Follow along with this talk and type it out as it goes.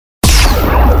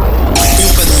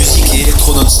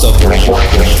non-stop.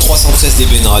 313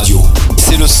 dBN Radio.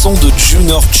 C'est le son de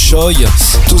Junior Choi.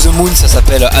 To the Moon, ça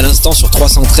s'appelle à l'instant sur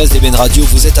 313 dBN Radio.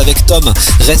 Vous êtes avec Tom.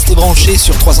 Restez branchés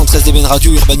sur 313 dBN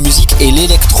Radio, Urban Music et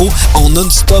l'électro en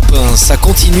non-stop. Ça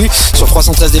continue sur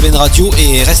 313 dBN Radio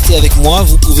et restez avec moi.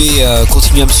 Vous pouvez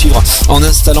continuer à me suivre en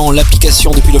installant l'application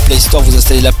depuis le Play Store. Vous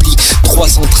installez l'appli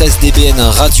 313 dBN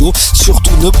Radio.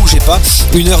 Surtout, ne bougez pas.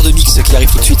 Une heure de mix qui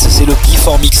arrive tout de suite. C'est le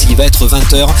Before Mix. Il va être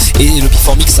 20h et le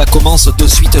Before Mix, ça commence de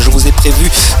suite. Je vous ai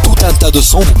prévu tout un tas de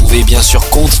sons. Vous pouvez bien sûr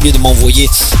continuer de m'envoyer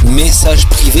messages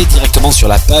privés directement sur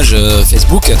la page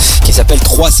Facebook qui s'appelle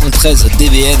 313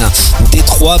 dBN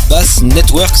D3 Bass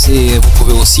Networks, et vous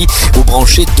pouvez aussi vous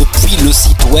brancher depuis le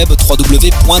site web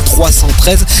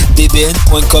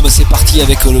www.313dbn.com. C'est parti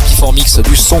avec le Before Mix,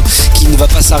 du son qui ne va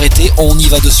pas s'arrêter. On y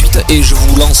va de suite et je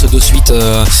vous lance de suite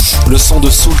le son de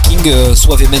Soul King,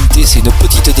 Suavemente. C'est une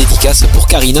petite dédicace pour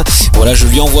Karine. Voilà, je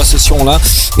lui envoie ce son là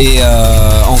et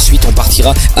ensuite on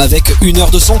partira avec une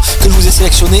heure de son que je vous ai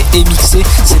sélectionné et mixé.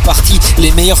 C'est parti,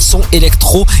 les meilleurs sons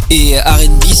électro et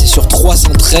R&B, c'est sur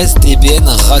 313 dBN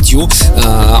Radio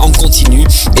en continu.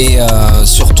 Et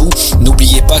surtout,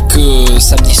 n'oubliez pas que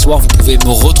samedi soir, vous pouvez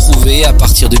me retrouver à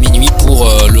partir de minuit pour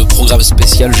le programme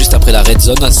spécial juste après la Red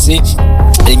Zone. C'est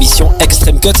l'émission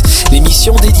Extreme Cut,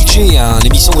 l'émission des DJ,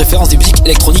 l'émission de référence des musiques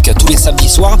électroniques tous les samedis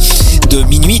soirs de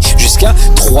minuit jusqu'à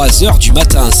 3h du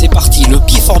matin. C'est parti, le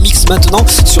Before Mix maintenant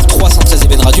sur 313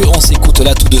 dBN Radio. On s'écoute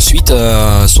là tout de suite.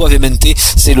 Suavemente,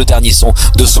 c'est le dernier son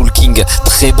de Soul King.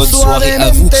 Très bonne soirée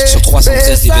à vous sur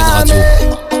 313 dBN Radio.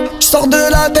 Je sors de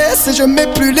la baisse et je mets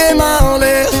plus les mains en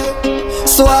l'air.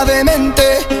 Suavemente,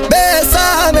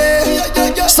 besame.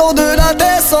 Je sors de la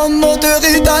baisse en moteur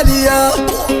italien.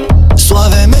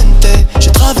 Suavemente,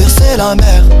 j'ai traversé la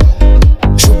mer.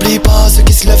 J'oublie pas ceux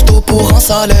qui se lèvent tôt pour un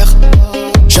salaire.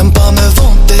 J'aime pas me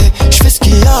vanter, je fais ce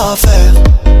qu'il y a à faire.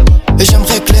 Et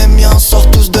j'aimerais que les miens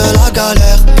sortent tous de la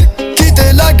galère.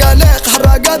 Quitter la galère,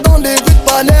 haraga dans les rues de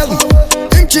Palerme.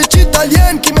 Une petite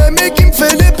italienne qui m'aime et qui me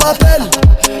fait les papels.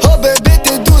 Oh bébé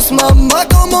t'es douce maman,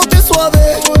 comment t'es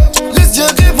soivée. Les yeux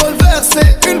revolver,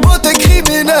 c'est une beauté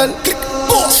criminelle.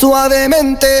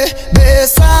 Suavemente,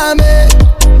 besame.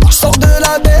 J'sors de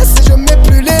la baisse et je mets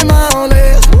plus les mains en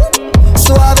l'air.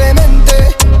 Suavemente,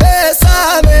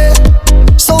 besame.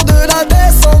 J'sors de la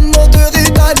baisse en moteur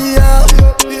italien.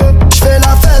 J'fais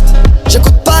la fête,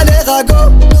 j'écoute pas les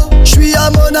ragots. J'suis à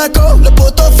Monaco, le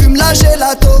poteau fume la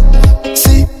gelato.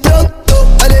 Si bientôt,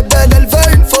 elle est belle, elle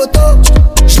veut une photo.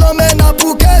 J'l'emmène à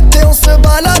Phuket et on se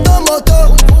balade en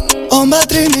moto. En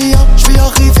Madrinia, j'vais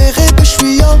arriver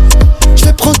Rebéchouia.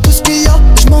 J'vais prendre tout ce qu'il y a,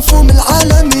 j'm'en fous mais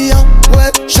l'alamia.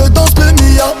 Ouais, je danse le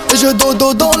mia et je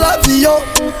dodo dans l'avion.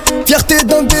 Fierté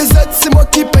dans des aides, c'est moi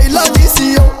qui paye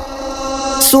l'addition.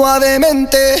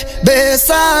 Suavemente,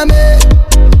 besame.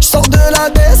 J'sors de la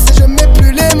baisse et je mets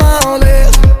plus les mains en l'air.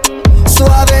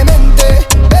 Suavemente,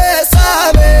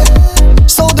 besame.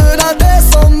 J'sors de la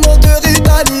baisse en moteur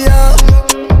italien.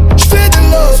 J'fais de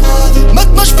love,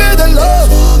 maintenant j'fais de love.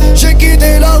 J'ai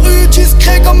quitté la rue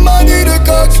discret comme Manu de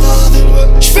coq.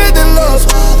 J'fais de love,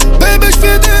 bébé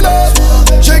j'fais de love.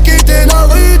 J'ai quitté la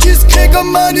rue discret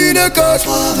comme Manu de coq.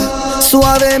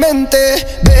 Suavemente,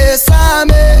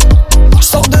 besame.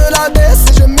 J'sors de la baisse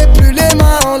et je mets plus les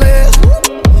mains en l'air.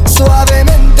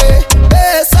 Suavemente,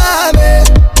 besame.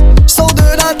 J'sors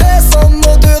de la baisse en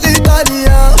moteur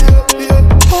italien.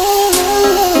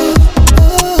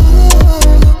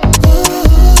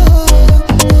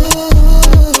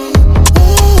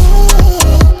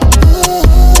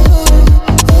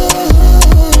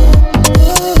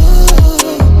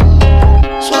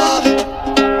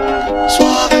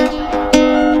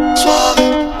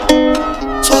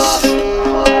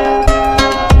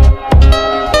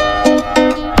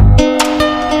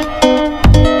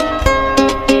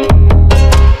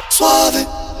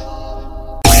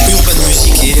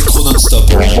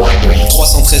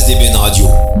 dBN Radio.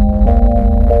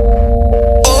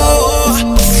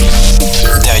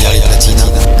 Derrière les platines,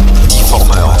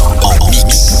 Deformer en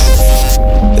mix.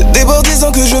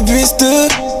 Débordisant que je puisse te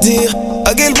dire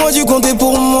à quel point tu comptais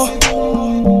pour moi.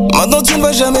 Maintenant tu ne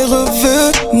vas jamais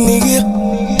revenir.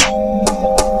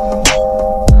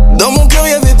 Dans mon cœur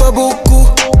y'avait pas beaucoup,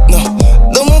 non.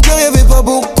 Dans mon cœur y'avait pas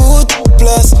beaucoup de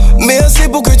place, mais assez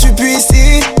pour que tu puisses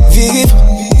y vivre.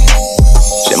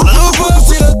 J'aimerais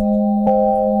repartir là.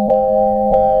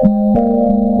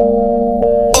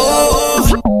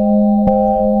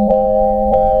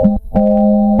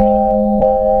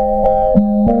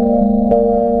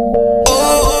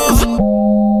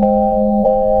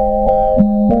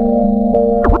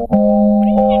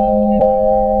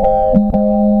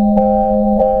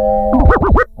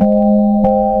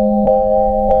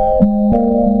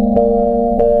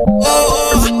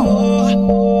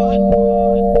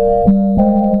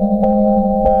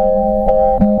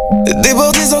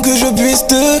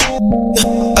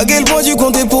 tu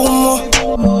comptais pour moi.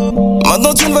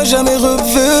 Maintenant tu ne vas jamais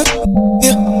revenir.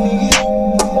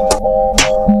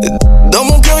 Dans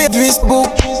mon cœur y'a plus beau.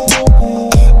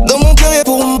 Dans mon cœur y'a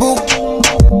pour beau.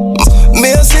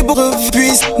 Mais assez pour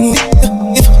revenir.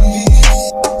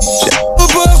 J'ai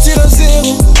repartir à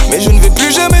zéro. Mais je ne vais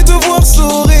plus jamais te voir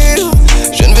sourire.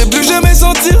 Je ne vais plus jamais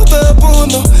sentir ta peau,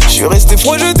 non. Je suis resté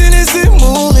froid, je t'ai laissé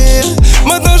mourir.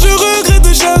 Maintenant je regrette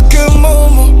chaque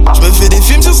moment. Je me fais des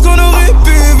films sur ce qu'on aurait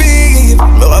pu vivre.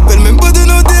 Me rappelle même pas de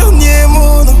nos derniers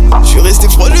mots, non. Je suis resté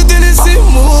froid, je t'ai laissé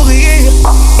mourir.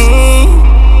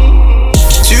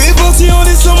 Tu es parti en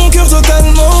laissant mon cœur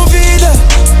totalement vide.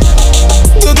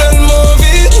 Totalement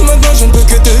vide. Maintenant je ne peux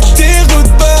que te dire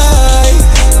goodbye.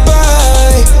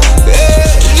 Bye.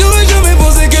 J'aurais jamais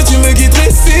pensé que tu me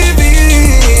quitterais si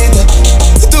vite.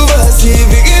 Tout va si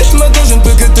vite. Maintenant je ne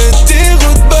peux que te dire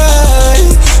goodbye.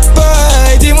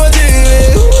 Bye. Dis-moi tu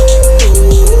es où?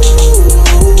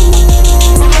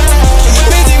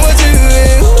 Mais dis-moi tu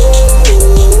es où?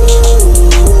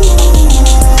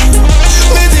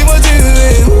 Mais dis-moi tu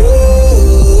es où?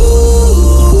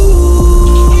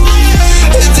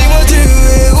 Dis-moi tu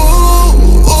es où?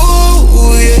 Oh,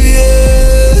 yeah,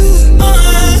 yeah.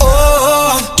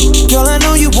 Oh, girl, I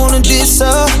know you wanna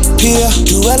disappear.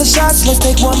 2 other shots, let's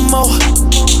take one more.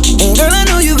 And girl, I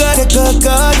know you got a good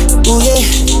gut. Ooh, yeah.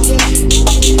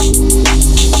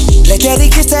 Let daddy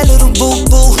kiss that little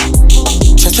boo-boo.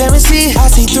 Transparency, I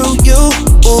see through you.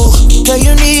 Ooh, girl,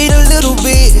 you need a little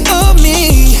bit of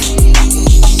me.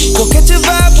 Go catch a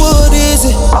vibe, what is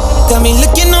it? Got me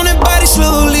looking on that body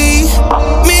slowly.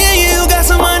 Me and you got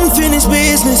some unfinished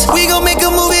business. We gon' make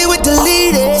a movie with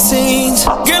deleted scenes.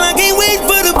 Girl, I can't wait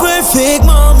for the perfect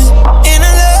moment. And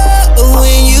I love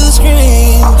when you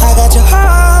scream. I got your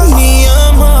heart, me,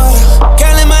 I'm harder.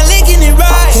 Girl, am I linking it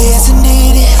right? Yes,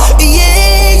 indeed.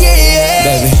 Yeah, yeah, yeah.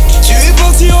 Baby. Tu es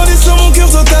parti en laissant mon cœur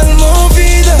totalement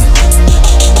vide.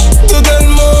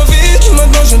 Totalement vide.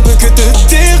 Maintenant je ne peux que te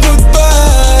dire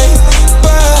goodbye.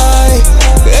 Bye.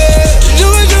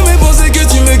 J'aurais jamais pensé que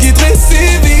tu me quitterais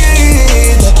si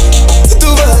vite.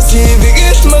 Tout va si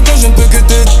vite. Maintenant je ne peux que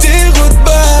te dire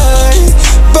goodbye.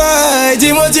 Bye.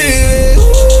 Dis-moi tu es où?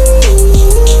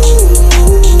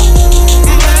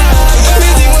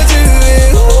 Mais dis-moi tu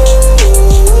es où?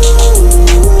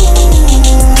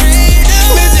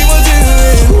 Mais dis-moi tu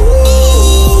es où?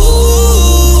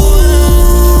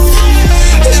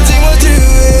 Dis-moi tu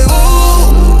es où?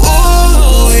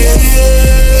 Oh, yeah, yeah.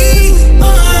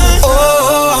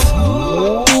 Oh.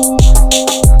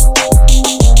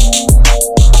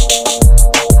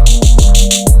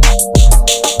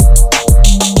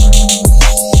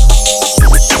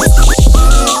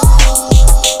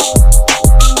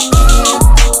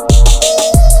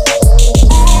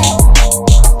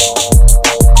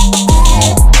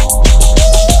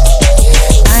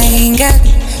 I ain't got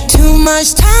too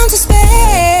much time to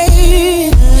spare,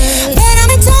 but I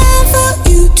make time for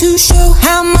you to show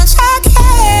how much I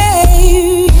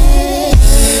care.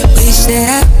 Wish that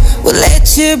I would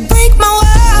let you break my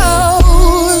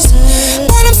walls,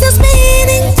 but I'm still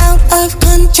spinning out of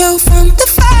control from the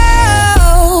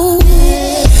fall.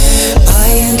 Boy,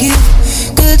 you give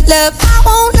good love, I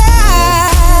won't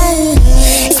lie.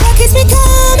 It's what keeps me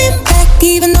coming back,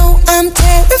 even though I'm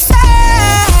terrified.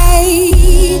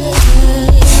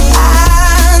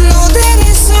 I know that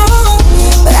it's wrong,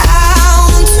 but I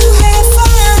want to have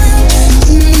fun.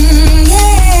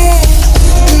 Yeah,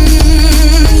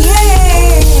 yeah.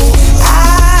 I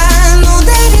know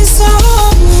that it's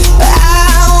wrong, but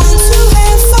I want to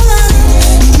have fun.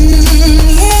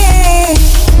 Yeah,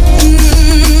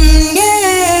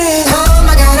 yeah. Oh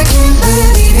my God, I can't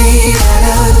believe it. Out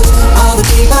of all the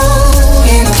people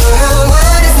in the world,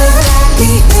 what is love like? The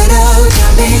good of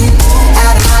jumping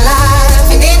out of my life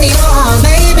and into your arms,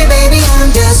 baby, baby,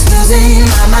 I'm just losing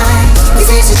my mind. This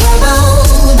is a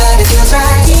trouble, but it feels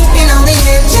right. And on the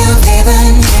edge of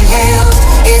heaven and hell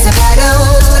is a battle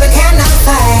that I cannot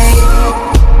fight.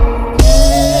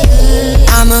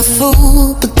 I'm a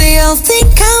fool, but they all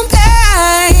think I'm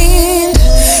blind.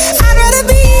 I'd rather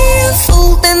be a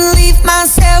fool than leave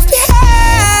myself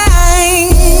behind.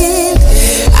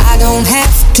 I don't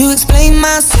have to explain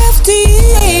myself to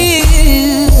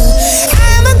you.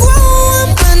 I'm a grown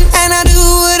woman and I do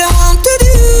what I want to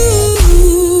do.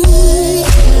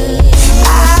 I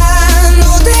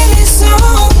know that it's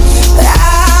wrong, but I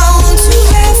want to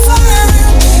have fun.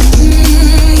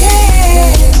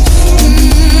 Yeah,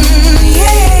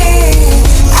 yeah.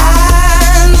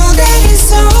 I know that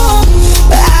it's wrong,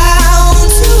 but I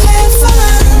want to have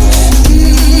fun.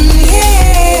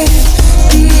 Yeah,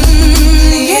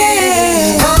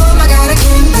 yeah. Oh my God, I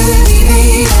can't believe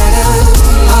it. Out of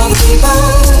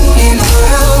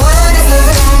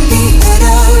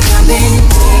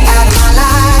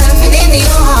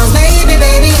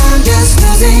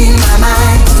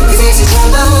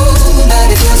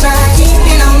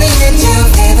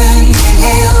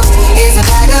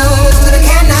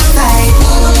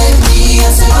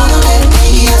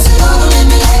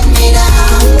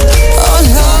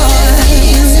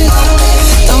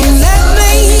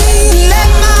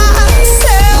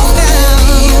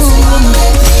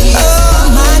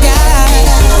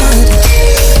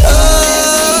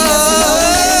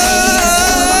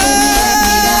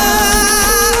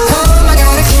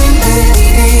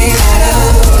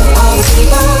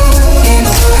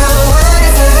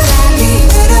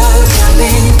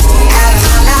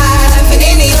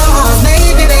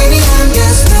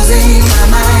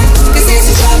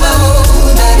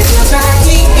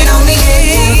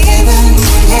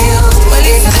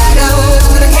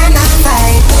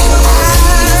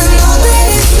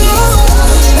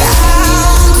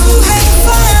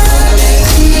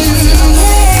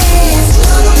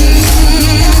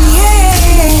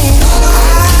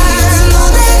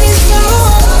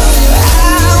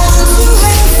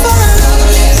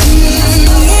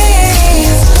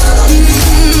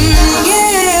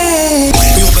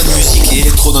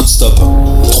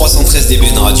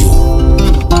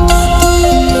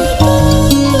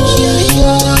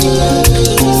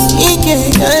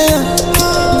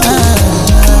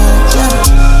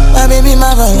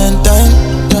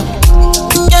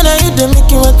they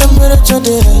make you a temperature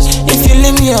rise. If you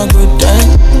leave me a good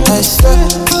time, I swear.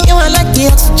 You are like the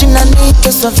oxygen I need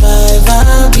to survive,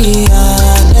 I'll be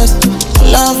honest.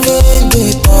 Loving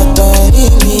the thought of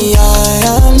me,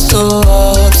 I am so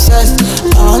obsessed.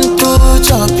 I want to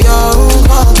chop your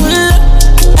heart.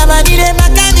 I body the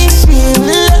back of this feel.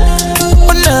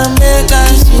 Wanna make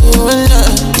us feel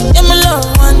love. Yeah, my love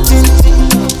one thing.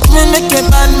 Me make a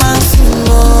bad man feel.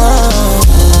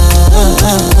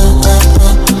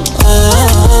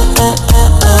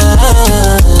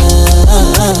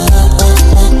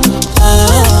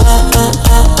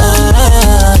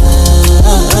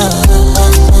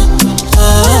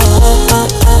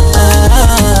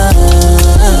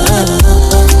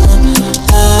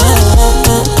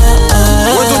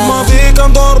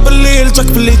 تك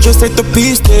باللي جسيت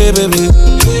بيستي بيبي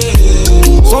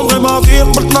صومغي ما فيه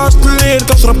قبل 12 الليل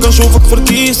كنشرب كنشوفك في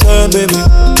الكيسان بيبي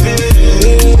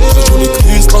خرجوني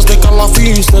كريس لاصديك على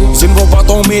فيسن زين بو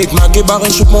باطوميك معاكي باغي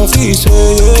نشوف مون فيس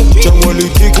جا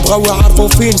والديك بغاو يعرفو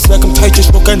فين ساكن بحياتي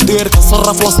شنو كندير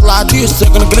كنصرف وسط العديس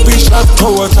ساكن قلبي شاف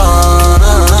قوتا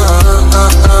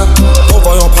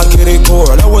وفايون بحال كيريكو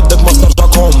على ودك ما صرجا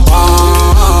كومبا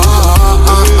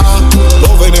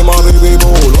لوفيني ما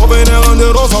بيبيبو لوفيني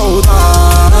غنديرو فوضى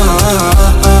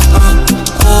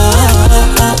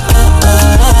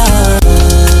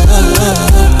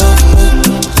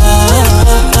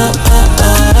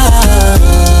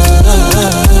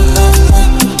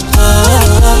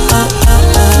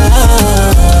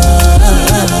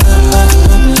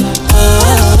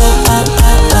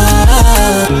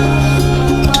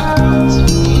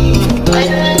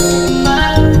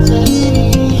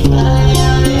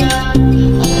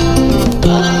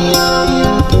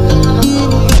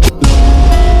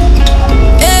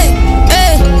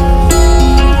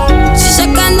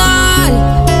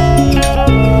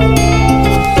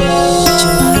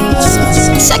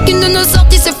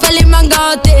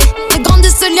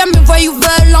Mes voyous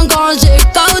veulent engranger.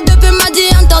 KO2 m'a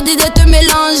dit interdit de te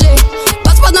mélanger.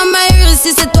 Passe pas dans ma rue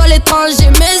si c'est toi l'étranger.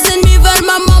 Mes ennemis veulent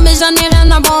ma mort mais j'en ai rien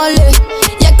à branler.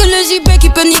 Y'a que le JB qui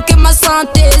peut niquer ma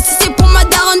santé. Si c'est pour ma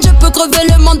daronne je peux crever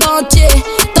le monde entier.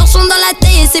 Torchons dans la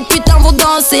taille et ces putains vont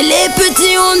danser. Les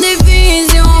petits ont des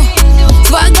visions.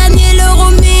 Soit gagner l'euro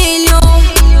million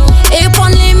et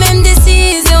prendre les mêmes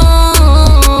décisions.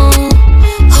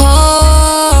 Oh,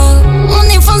 on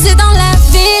est foncé dans la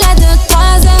ville à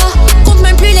 2-3 heures. Compte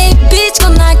même plus les bitches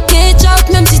qu'on a ketchup.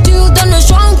 Même si tu nous donnes le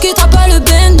choix on quittera pas le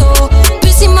bendo.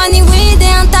 Plus si money weed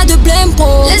et un tas de blême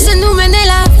pro. Laisse-nous mener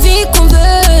la vie qu'on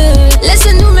veut.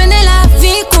 Laisse-nous mener la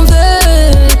vie qu'on veut.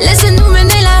 Laisse-nous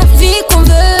mener la vie qu'on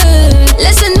veut.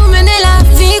 Laisse-nous mener la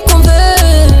vie qu'on veut.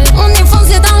 On est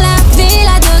foncé dans la ville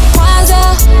à 2-3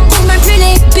 heures. Compte même plus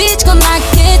les bitches qu'on a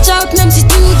ketchup. Même si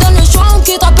tu nous donnes le choix on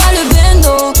quittera pas le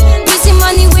bendo. Plus si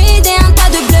money weed et un tas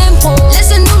de blême pro.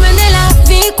 Laisse-nous mener la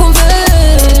vie qu'on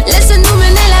veut. Laisse-nous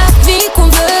mener la vie qu'on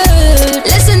veut.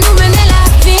 Laisse-nous mener la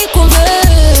vie qu'on veut.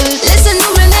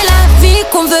 Laisse-nous mener la vie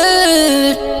qu'on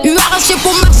veut. M'arracher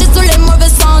pour marcher sur les mauvais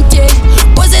sentiers.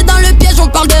 Posé dans le piège on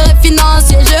parle de rêve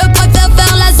financier. Je préfère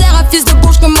faire laser à fils de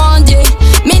bourge que mendier.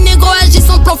 Mes négros agissent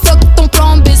en plan fuck ton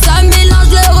plan B. Ça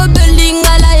mélange le rebelling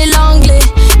à la et l'anglais.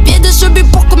 Pied de cheveux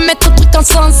pour commettre un truc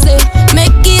insensé. Mais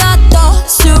qui attend?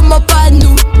 Sûrement pas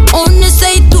nous. On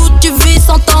essaye tout, tu vis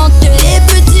sans tenter. Les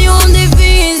petits ont des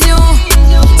visions.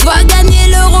 Soit gagner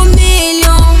l'euro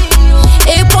million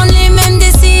et prendre les mêmes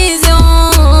décisions.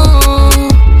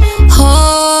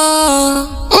 Oh,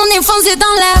 on est foncé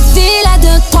dans la ville à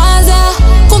 2-3 heures.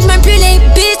 Compte même plus les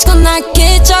bitches qu'on a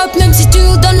ketchup. Même si tu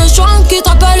nous donnes le choix on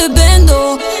quittera pas le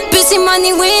bendo. Plus si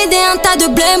money weed et un tas de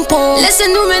blême pro.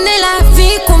 Laisse-nous mener la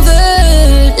vie qu'on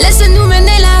veut. Laisse-nous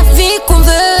mener la vie qu'on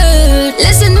veut.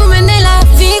 Laisse-nous mener la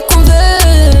vie qu'on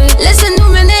veut. Laisse-nous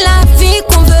mener la vie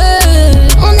qu'on veut.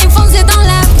 On est foncé dans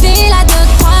la ville à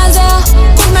 2-3 heures.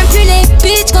 Compte même plus les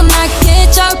bitches qu'on a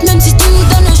ketchup. Même si tu nous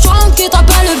donnes le choix on quittera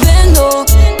pas le bendo.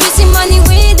 Plus si money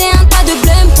weed et un tas de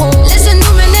blême pro.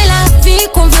 Laisse-nous mener la vie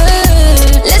qu'on veut.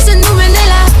 Laisse-nous mener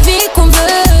la vie qu'on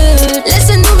veut.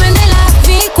 Laisse-nous mener la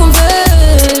vie qu'on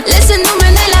veut. Laisse-nous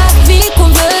mener la vie qu'on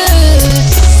veut.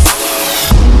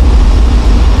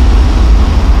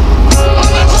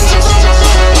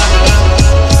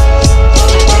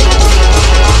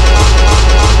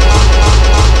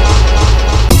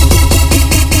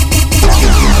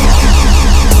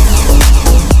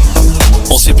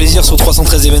 fait plaisir sur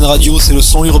 313 Even Radio, c'est le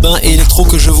son urbain et électro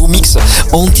que je vous mixe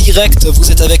en direct.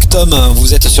 Vous êtes avec Tom,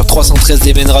 vous êtes sur 313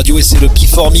 Even Radio et c'est le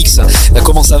Before Mix. Ça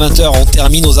commence à 20h, on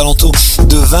termine aux alentours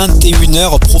de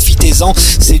 21h. Profitez-en,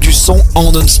 c'est du son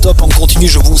en non-stop, en continu.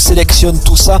 Je vous sélectionne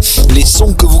tout ça, les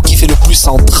sons que vous kiffez le plus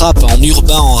en trap, en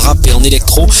urbain, en rap et en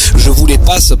électro. Je vous les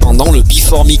passe pendant le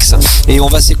Before Mix. Et on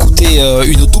va s'écouter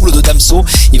une double de Damso.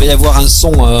 Il va y avoir un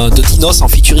son de Dinos en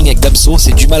featuring avec Damso.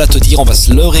 C'est du mal à te dire, on va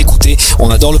se le réécouter. On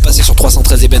adore le passer sur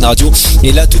 313 Eben Radio.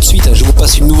 Et là tout de suite, je vous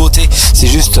passe une nouveauté. C'est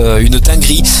juste une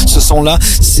dinguerie. Ce son là,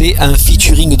 c'est un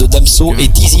featuring de Damso et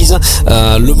Diziz.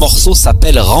 Le morceau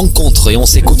s'appelle Rencontre. Et on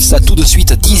s'écoute ça tout de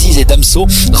suite. Diziz et Damso,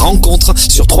 Rencontre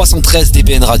sur 313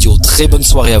 DBN Radio. Très bonne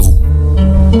soirée à vous.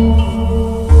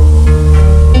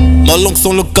 Ma langue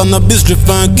sans le cannabis, je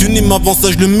fais un cuni, m'avance,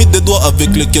 je lui mis des doigts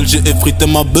avec lesquels j'ai effrité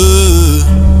ma bœuf.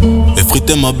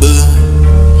 Effrité ma bœuf.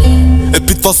 Et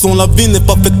puis de toute façon la vie n'est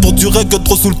pas faite pour durer que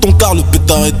trop sous le ton car le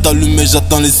pétard est allumé,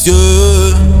 j'attends les cieux.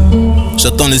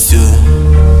 J'attends les cieux.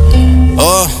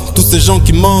 Oh, tous ces gens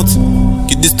qui mentent,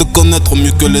 qui disent te connaître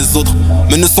mieux que les autres,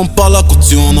 mais ne sont pas là quand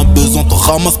tu en as besoin. Te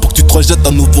ramasse pour que tu te rejettes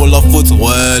à nouveau la faute.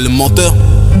 Ouais, les menteurs,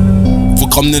 faut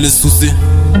que ramener les soucis.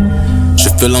 Je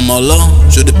fais la mala,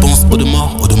 je dépense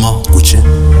Audemars, Gucci.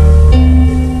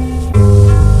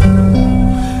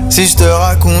 Si je te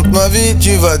raconte ma vie,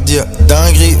 tu vas te dire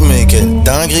dinguerie,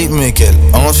 mais quel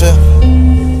enfer.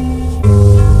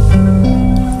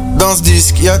 Dans ce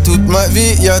disque, y'a toute ma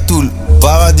vie, y'a tout le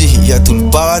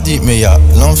paradis, mais y'a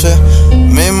l'enfer.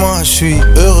 Mais moi, je suis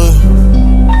heureux.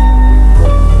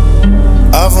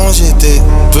 Avant, j'étais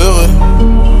peureux.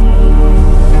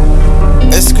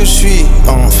 Est-ce que je suis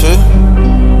en feu?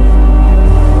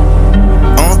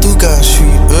 En tout cas, je suis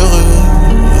heureux.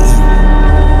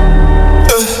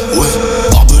 Ouais,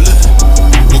 barbelé,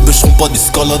 m'empêcheront pas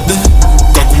d'escalader.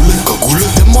 Cagoulé,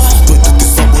 t'es mort, toi t'es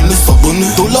s'abonner.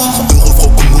 Dollars, euros,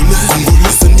 francs congolais.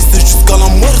 Les ennemis c'est jusqu'à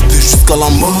la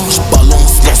mort. Je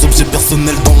balance leurs objets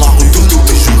personnels dans la rue. Tout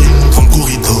est juré dans le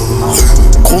corridor.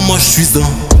 Gros, moi je suis un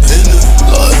haineux.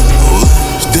 La haine, ouais.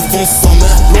 Je défonce sa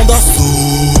mère, plan d'assaut.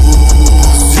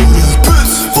 Sur le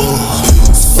pute, fort,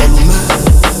 Salomé.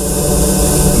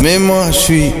 Mais moi, je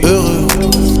suis heureux.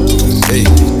 Hey.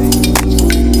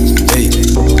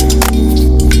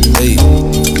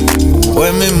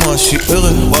 Ouais, mais moi je suis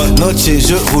heureux. Noche,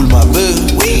 je roule ma beuh.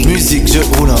 Musique, je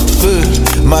roule un peu.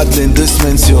 Madeleine 2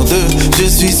 semaines sur 2. Je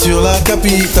suis sur la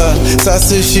capitale. Ça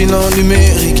se chine en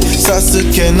numérique. Ça se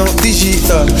ken en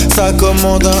digital. Ça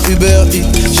commande un Uber Eats.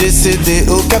 J'ai cédé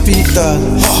au capital.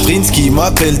 Prince qui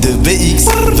m'appelle de BX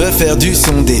veut faire du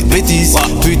son des bêtises.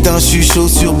 Putain, je suis chaud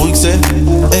sur Bruxelles.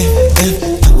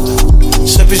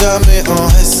 J'serai plus jamais en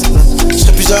S.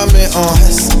 J'serai plus jamais en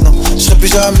S. Non, j'serai plus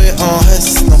jamais en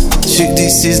S. Non, j'suis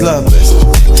this is la best.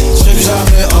 J'serai plus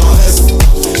jamais en S.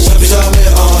 J'serai plus jamais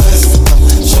en S. Non,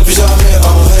 j'serai plus jamais en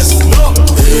S.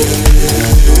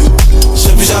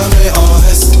 J'serai plus jamais en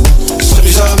S. J'serai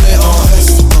plus jamais en S.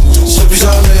 Non, j'serai plus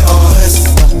jamais en S.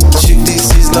 J'suis this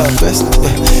is la best.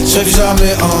 J'serai plus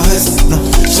jamais en S. Non,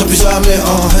 j'serai plus jamais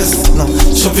en S. Non,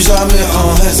 j'serai plus jamais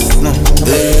en S. Non.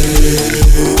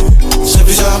 J'serai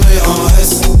plus jamais en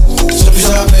S. J'serai plus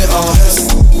jamais en S.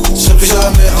 J'serai plus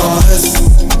jamais en S.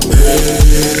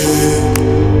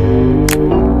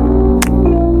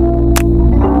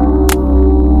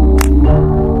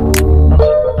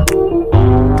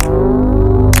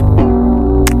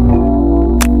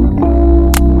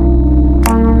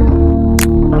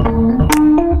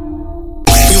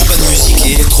 Urban Music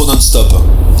et électro non-stop.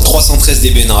 313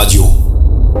 DBN Radio.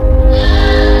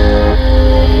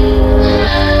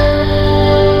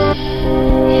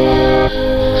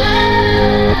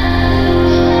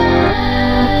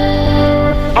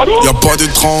 Y'a pas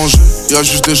d'étrangers, y'a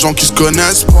juste des gens qui se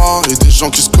connaissent pas. Et des gens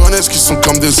qui se connaissent qui sont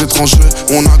comme des étrangers.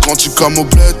 On a grandi comme au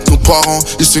bled, nos parents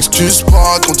ils s'excusent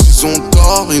pas quand ils ont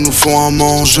tort, ils nous font à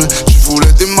manger. Je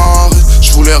voulais démarrer,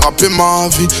 je voulais rapper ma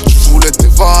vie. Je voulais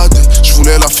t'évader, je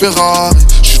voulais la Ferrari.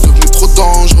 Je suis devenu trop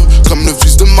dangereux, comme le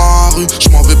fils de Marie. Je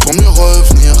m'en vais pour mieux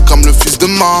revenir, comme le fils de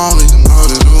Marie.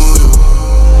 Alléluia.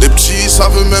 Les petits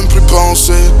savent même plus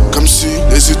penser, comme si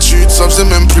les études ça faisait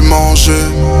même plus manger.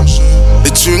 Les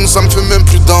thunes ça me fait même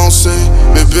plus danser.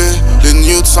 Bébé, les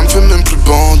nudes ça me fait même plus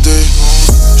bander.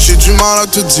 J'ai du mal à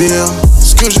te dire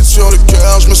ce que j'ai sur le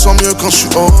cœur. Je me sens mieux quand je suis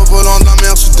au volant de la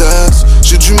Mercedes.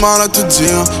 J'ai du mal à te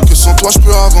dire que sans toi je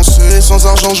peux avancer. Sans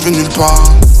argent je vais nulle part.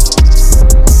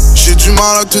 J'ai du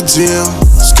mal à te dire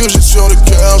ce que j'ai sur le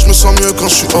cœur. Je me sens mieux quand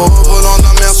je suis au volant de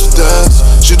la Mercedes.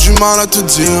 J'ai du mal à te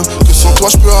dire que sans toi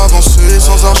je peux avancer.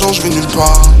 Sans argent je vais nulle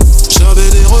part. J'avais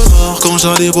des remords quand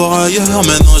j'allais voir ailleurs.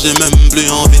 Maintenant j'ai même plus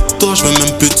envie de toi, je veux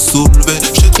même plus te soulever.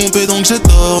 J'ai trompé donc j'ai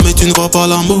tort. Mais tu ne vois pas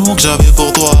l'amour que j'avais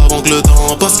pour toi avant que le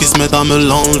temps passe, qu'ils se mettent à me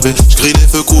l'enlever. J'grille les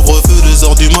feux, couvre-feu,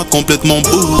 2h du mat complètement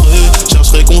bourré.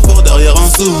 Cherche réconfort derrière un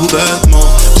sous-vêtement.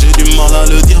 J'ai du mal à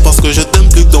le dire parce que je t'aime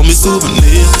plus que dans mes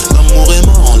souvenirs. L'amour est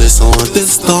mort en laissant un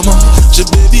testament. J'ai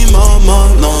baby mama,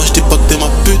 non je dis pas que t'es ma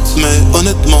pute, mais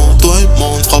honnêtement toi et moi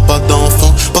on ne fera pas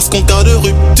d'enfant. Parce qu'en cas de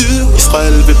rupture, il sera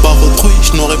élevé par autrui.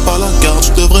 Je n'aurai pas la garde,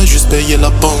 je devrais juste payer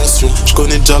la pension. Je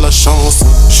connais déjà la chance.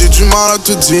 J'ai du mal à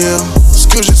te dire ce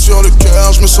que j'ai sur le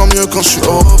cœur. Je me sens mieux quand je suis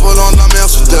au volant de la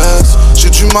Mercedes. J'ai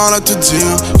du mal à te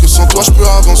dire que sans toi je peux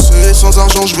avancer. Sans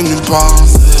argent je vais nulle part.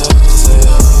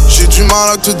 J'ai du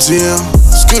mal à te dire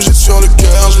ce que j'ai sur le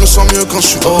cœur. Je me sens mieux quand je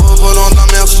suis au volant de la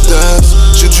Mercedes.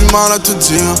 J'ai du mal à te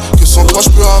dire que sans toi je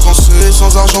peux avancer.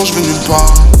 Sans argent je vais nulle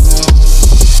part.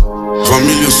 20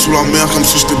 milieux sous la mer comme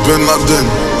si j'étais Ben Laden.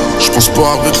 Je pense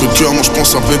pas avec le cœur, moi je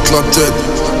pense avec la tête.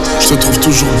 Je te trouve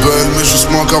toujours belle mais juste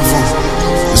moins qu'avant.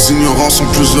 Les ignorants sont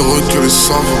plus heureux que les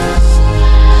savants.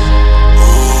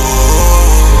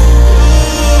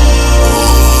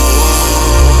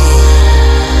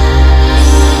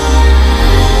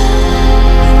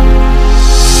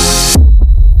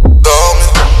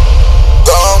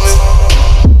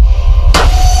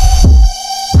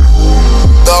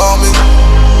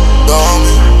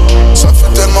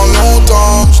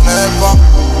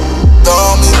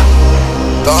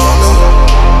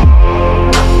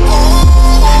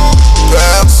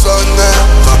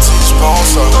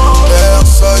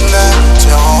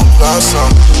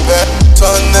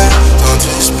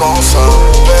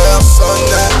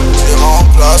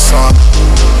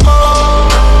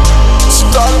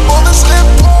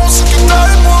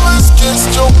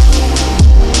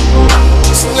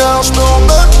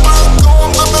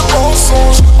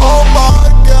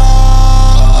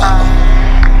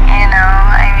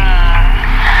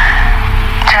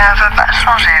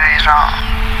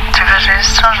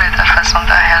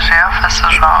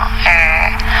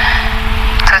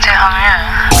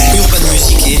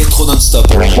 Non-stop.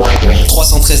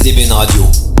 313 dBn radio.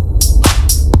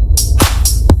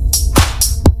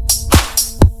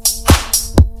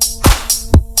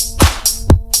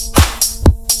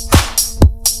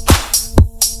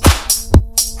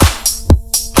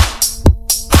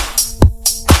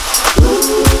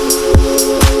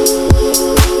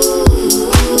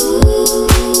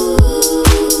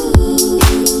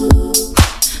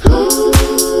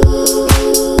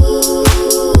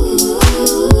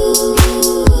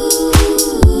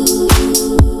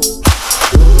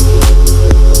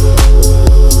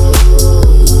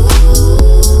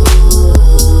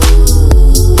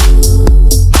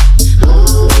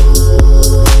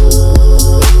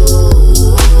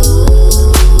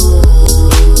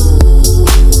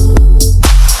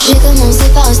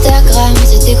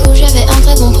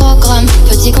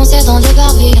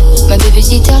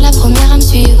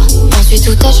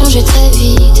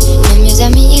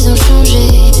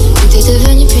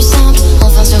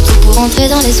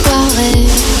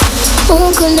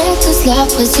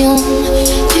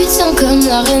 Tu te sens comme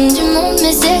la reine du monde,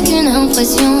 mais c'est qu'une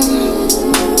impression.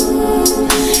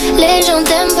 Les gens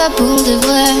t'aiment pas pour de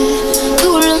vrai.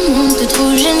 Tout le monde te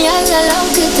trouve génial alors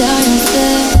que t'as rien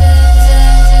fait.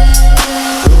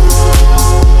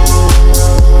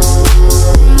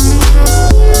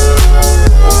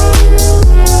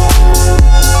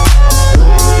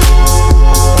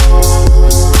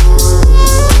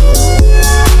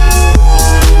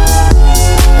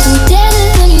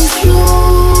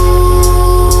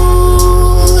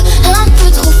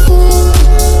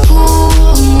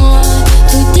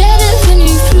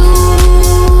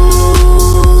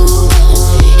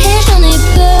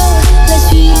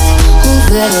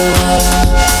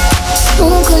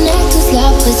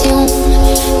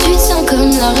 Tu te sens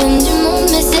comme la reine du monde,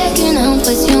 mais c'est qu'une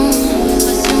impression.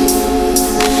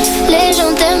 Les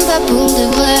gens t'aiment pas pour de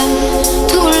vrai.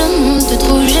 Tout le monde te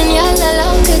trouve génial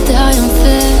alors que t'as rien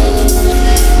fait.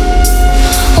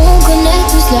 On connaît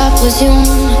tous la pression.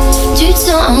 Tu te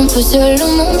sens un peu seul au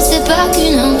monde, c'est pas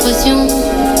qu'une impression.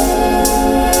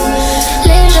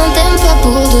 Les gens t'aiment pas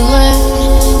pour de vrai.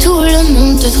 Tout le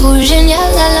monde te trouve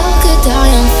génial alors que t'as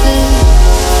rien fait.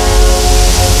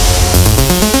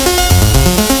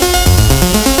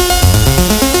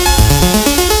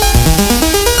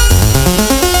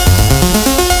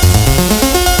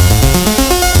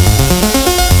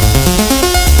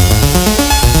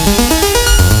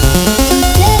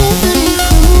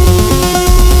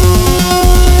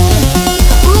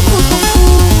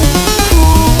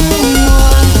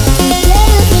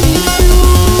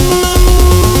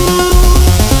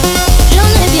 J'en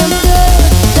ai bien peur,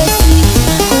 la suite.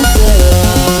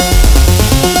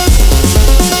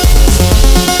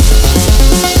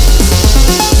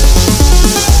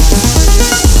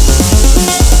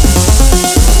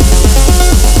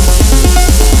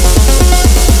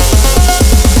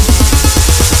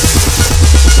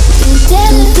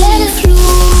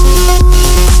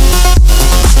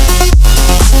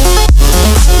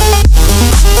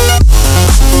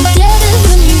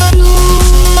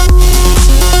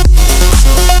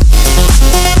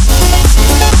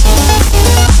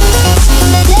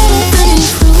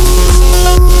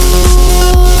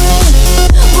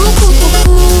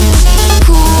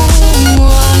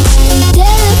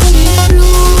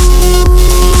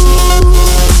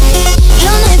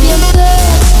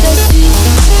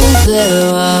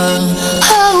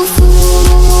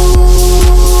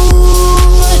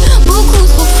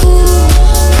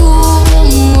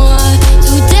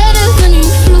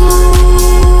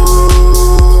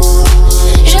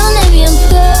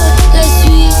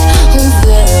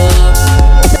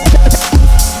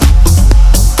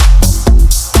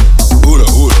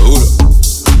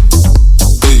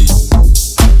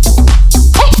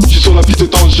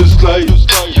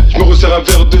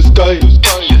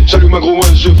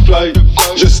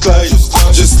 je slide,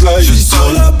 je slide. Je suis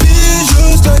sur la piste,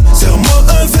 je slide. Serre-moi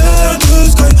un verre de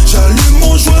Sky. J'allume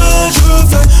mon joint, je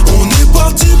fly. On est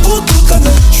parti pour toute la nuit.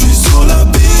 Je suis sur la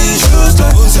piste, je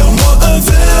slide. Serre-moi un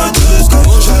verre de Sky.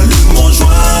 J'allume mon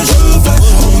joint, je fly.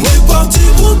 On est parti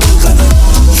pour toute la nuit.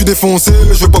 Je suis défoncé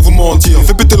mais je vais pas vous mentir.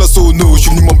 Fais péter la sono, je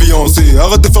suis venu m'ambiancer.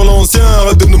 Arrête de faire l'ancien,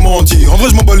 arrête de nous mentir. En vrai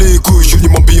je m'en bats les couilles, je suis venu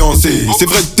m'ambiancer. C'est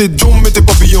vrai que t'es John mais t'es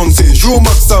pas Beyoncé. Je joue au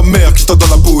max sa mère qui t'a dans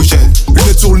la pochette.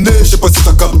 Lunettes sur le nez, je sais pas si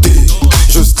t'as capté.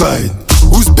 Je slide,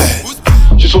 who's bad?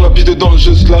 J'suis sur la piste dedans,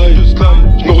 je slide.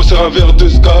 J'me resserre un verre de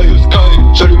Sky.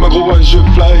 J'allume ma gros one, je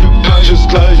fly. Je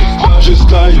slide, je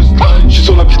slide. J'suis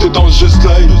sur la piste dedans, je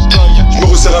slide. J'me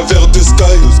resserre un verre de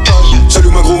Sky.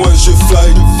 J'allume ma gros one, je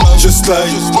fly. Je slide,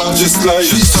 je slide.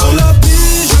 J'suis sur la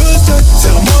piste, je slide.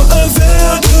 Serre-moi un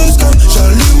verre de Sky.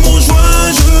 J'allume mon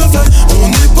joint, je fly. On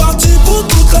est parti pour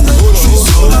toute la nuit.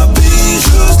 J'suis sur la piste,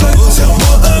 je slide.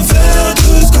 Serre-moi un verre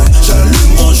de Sky.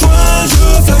 J'allume mon joint, je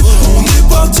fly. On est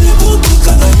parti pour toute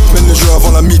la nuit. Mène le jeu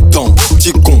avant la mi-temps.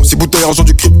 Petit con, 6 bouteilles argent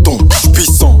du krypton. J'suis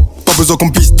puissant, pas besoin qu'on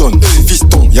pistonne.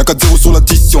 Fiston, y'a 4-0 sur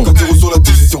l'addition.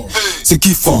 C'est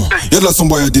kiffant, y'a de la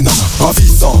sombre, y'a des nanas.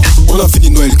 Ravissant, on a fini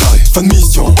Noël carré. Fin de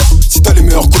mission, si t'as les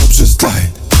meilleurs courbes, je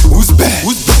slide. Who's bad?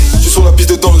 J'suis sur la piste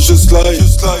dedans, je slide.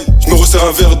 J'me resserre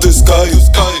un verre de Sky.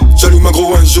 J'allume ma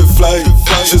gros one, je fly.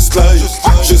 Je slide,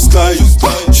 je slide.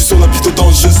 J'suis sur la piste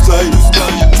dedans, je slide.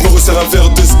 J'me resserre un verre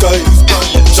de Sky.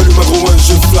 J'allume ma gros one,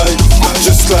 je fly.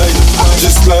 Je slide, je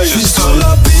slide. J'suis sur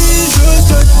la piste, je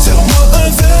slide. Serre-moi un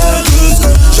verre de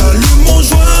Sky. J'allume mon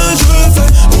joint, je fly.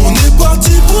 On est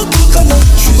parti pour toute la nuit.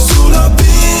 J'suis sur la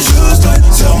piste, je slide.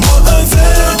 Serre-moi un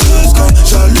verre de Sky.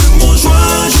 J'allume mon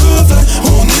joint, je fly.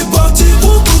 On est parti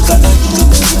pour toute la nuit.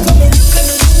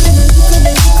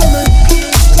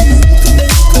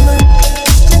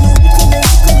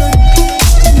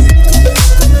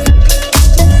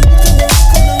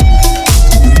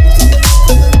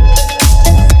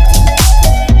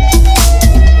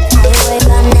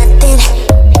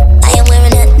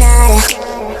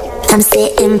 I'm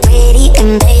sitting pretty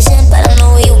impatient, but I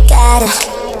know you gotta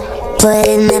put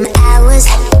in them hours.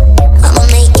 I'ma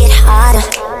make it harder.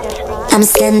 I'm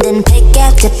sending pic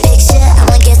after picture,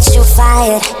 I'ma get you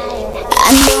fired.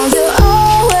 I know you're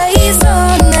always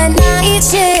on that night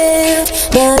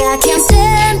shift, but I can't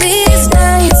stand these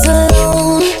nights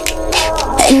alone.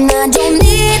 And I don't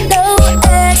need no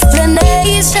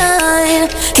explanation,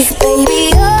 'cause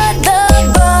baby you're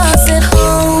the boss at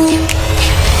home.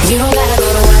 You don't gotta go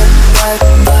to work, work,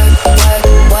 work, work,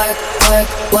 work, work,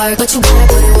 work, but you gotta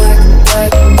put in work,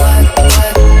 work, work,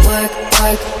 work, work,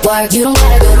 work, work. You don't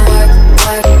gotta go to work,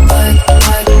 work, work,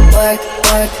 work, work,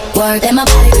 work, work. Let my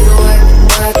body do the work,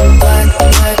 work, work,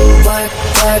 work, work,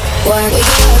 work, work. We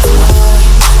can work tomorrow,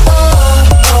 oh,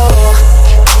 oh.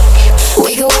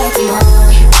 We can work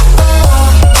tomorrow, oh,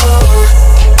 oh.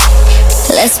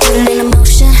 Let's put it in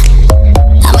motion.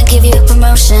 I'ma give you a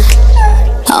promotion.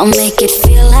 I'll make it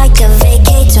feel like a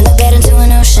vacate, turn the bed into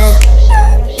an ocean.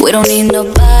 We don't need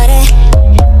nobody,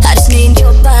 I just need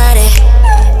your body.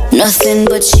 Nothing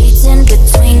but cheating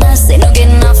between us, ain't no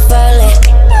getting off early.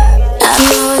 I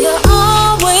know you're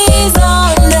always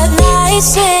on that night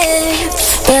shift,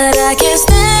 but I can't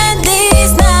stand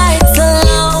these nights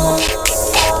alone.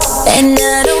 And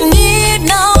I don't need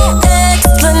no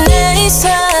explanation,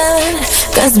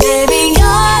 'cause baby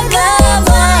you're the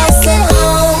boss at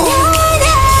home.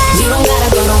 You don't gotta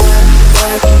go to work,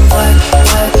 work, work,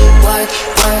 work, work,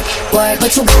 work, work,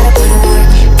 but you gotta put in work,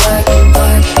 work,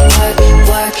 work, work,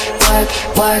 work, work,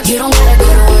 work. You don't gotta go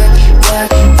to work, work,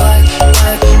 work,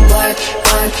 work, work,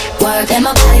 work, work. Let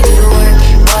my body do the work,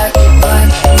 work, work,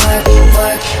 work,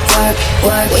 work, work,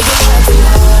 work. We can work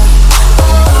tomorrow,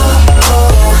 oh,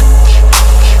 oh.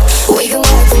 We can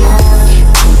work tomorrow,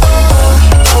 oh,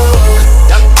 oh.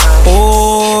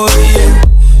 Oh yeah,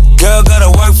 girl gotta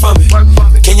work for me.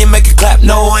 Can you make it clap?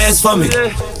 No hands for me.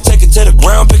 Take it to the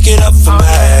ground, pick it up for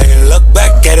me. Look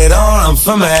back at it all, I'm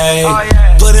for me.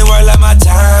 Put in work like my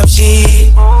time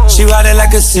sheet. She ride it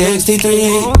like a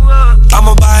 63.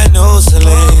 I'ma buy a new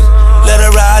Celine. Let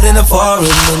her ride in the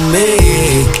forest with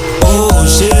me. Oh,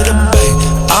 she the babe,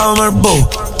 I'm her boo.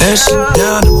 And she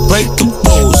down to break the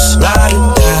rules. Ride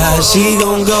or die, she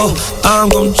gon' go, I'm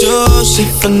gon' choose. She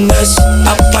finesse,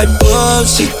 I pipe up,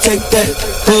 she take that.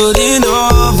 Put in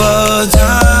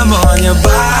overtime on your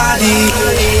body.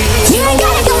 You ain't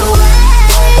gotta go to work,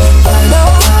 no.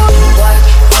 Work,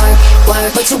 work, work,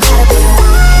 but you gotta put in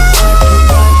work.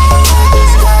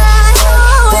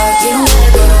 You don't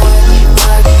gotta go to work,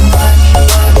 work, work,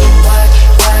 work, work,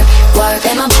 work, work.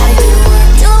 Let my body do the work,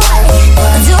 do it,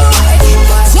 do it.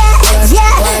 Yeah,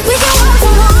 yeah, we can work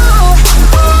from home.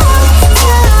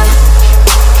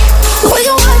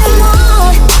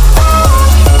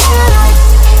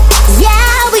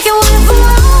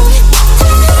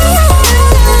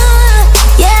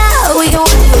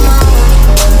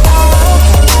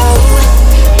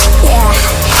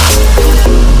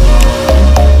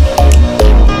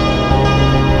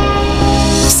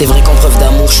 C'est vrai qu'en preuve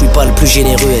d'amour, je suis pas le plus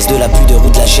généreux. Est-ce de la pudeur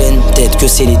ou de la gêne? Peut-être que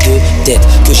c'est les deux. Peut-être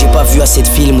que j'ai pas vu assez de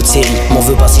films ou de séries. M'en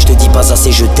veux pas si je te dis pas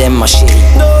assez je t'aime ma chérie.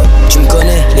 Tu me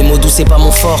connais, les mots doux c'est pas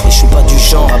mon fort. Et je suis pas du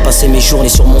genre à passer mes journées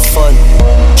sur mon phone.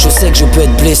 Je sais que je peux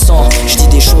être blessant. Je dis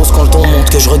des choses quand le ton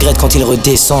monte que je regrette quand il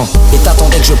redescend. Et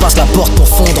t'attendais que je passe la porte pour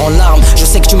fondre en larmes. Je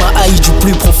sais que tu m'as haï du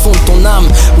plus profond de ton âme.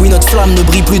 Oui, notre flamme ne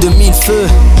brille plus de 1000 feux,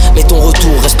 mais ton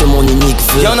retour reste mon unique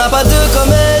vœu. Y'en a pas deux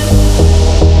comme elle,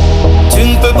 tu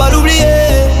ne peux pas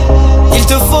l'oublier. Il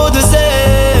te faut deux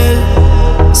ailes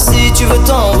si tu veux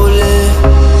t'envoler.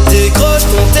 Décroche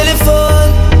ton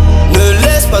téléphone, ne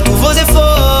laisse pas tous vos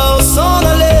efforts s'en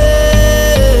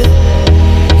aller.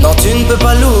 Non, tu ne peux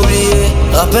pas l'oublier,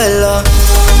 rappelle-la.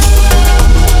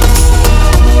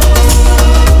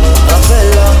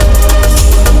 Rappelle-la.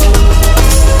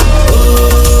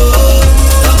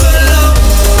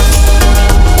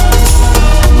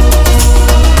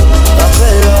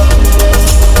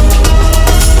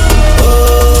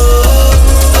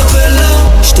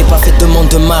 Je t'ai pas fait de demande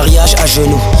de mariage à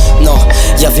genoux. Non,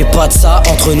 y'avait pas de ça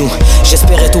entre nous.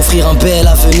 J'espérais t'offrir un bel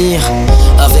avenir,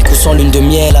 avec ou sans lune de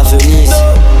miel à Venise.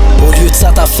 Au lieu de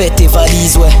ça t'as fait tes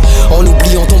valises, ouais. En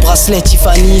oubliant ton bracelet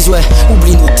Tiffany's, ouais.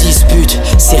 Oublie nos disputes,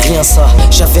 c'est rien ça.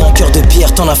 J'avais un cœur de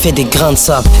pierre, t'en as fait des grains de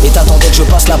sable. Et t'attendais que je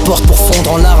passe la porte pour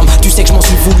fondre en larmes. Tu sais que je m'en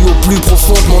suis voulu au plus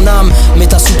profond de mon âme, mais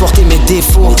t'as supporté mes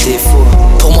défauts.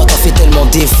 Pour moi t'as fait tellement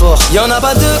d'efforts. Y'en a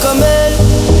pas deux comme elle,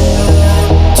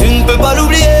 tu ne peux pas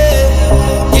l'oublier.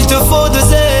 Il te faut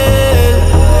deux ailes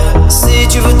si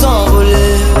tu veux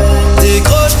t'envoler.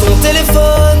 Décroche ton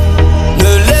téléphone,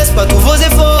 ne laisse pas tous vos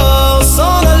efforts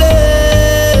s'en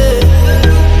aller.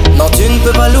 Non, tu ne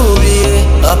peux pas l'oublier,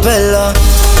 rappelle-la.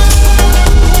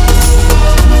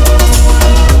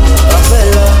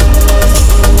 Rappelle-la.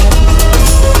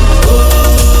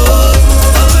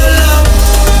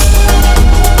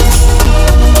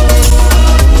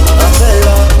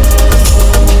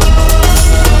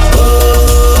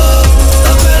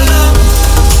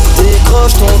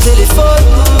 Décroche ton téléphone,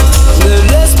 ne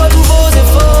laisse pas tous vos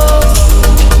efforts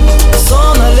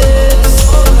s'en aller.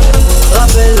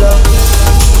 Rappelle-la.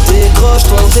 Décroche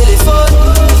ton téléphone,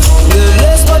 ne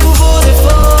laisse pas tous vos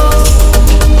efforts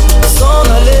s'en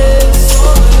aller.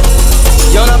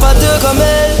 Y'en a pas deux comme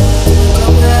elle,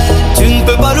 tu ne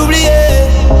peux pas l'oublier.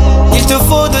 Il te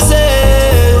faut deux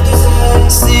ailes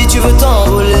si tu veux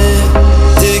t'envoler.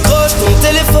 Décroche ton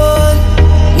téléphone,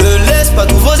 ne laisse pas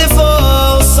tous vos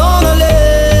efforts s'en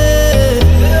aller.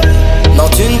 Non,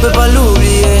 tu ne peux pas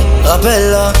l'oublier,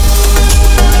 rappelle-la.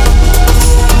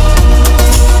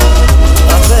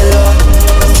 Rappelle-la.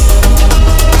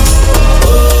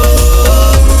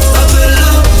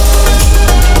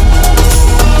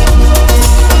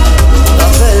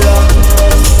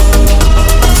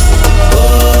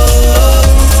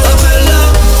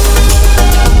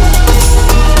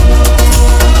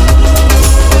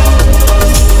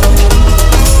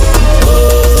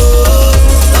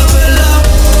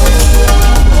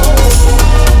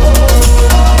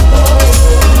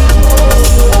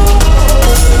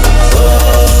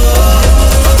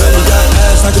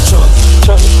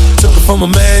 From a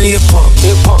man, he a punk.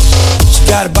 She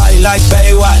got a body like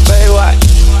Baywatch.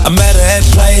 I met her at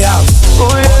Playhouse.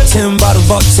 Timbo to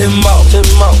buck Timbo.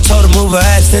 Told her move her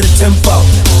ass to the tempo.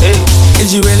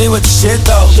 Is you really with the shit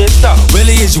though?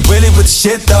 Really, is you really with the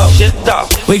shit though?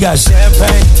 We got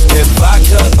champagne and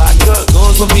vodka.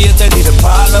 Goons with me if they need a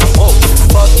problem.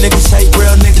 Fuck niggas, hate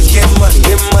real niggas, get money.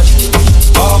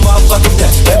 All motherfucking day.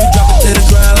 Let me drop it to the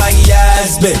ground like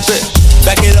yes, bitch.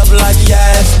 Back it up like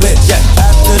yes, bitch.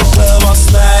 After the club, I'll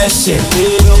smash it.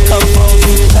 We'll come home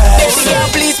and pass it. Baby girl,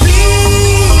 please,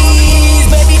 please,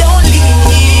 baby, don't leave.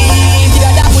 You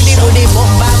got that with the boom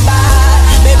bam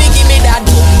bam. Baby, give me that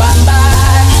boom bam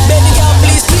bam. Baby girl,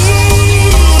 please,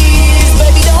 please,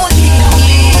 baby, don't leave.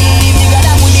 You got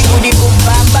that with the boom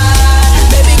bam bam.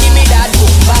 Baby, give me that boom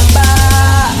bam bam.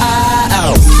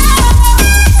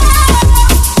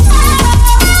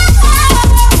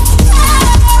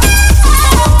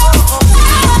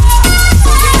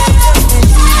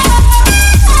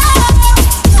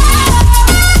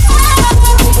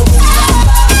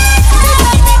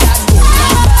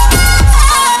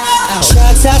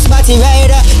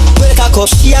 Rider, break a cup.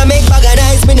 She a make bag of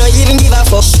nice, me no even give a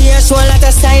fuck. She a one like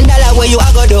a $100 where you a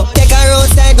go do. Take her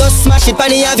outside, go smash it on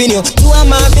the avenue. Two of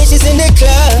my bitches in the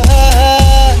club,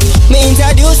 me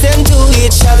introduce them to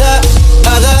each other.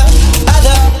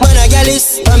 Man a girl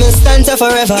is, I'm in stanza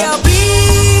forever. Girl,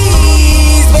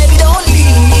 please, baby, don't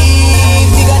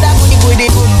leave. You got that booty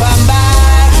boom bam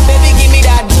bam. Baby, give me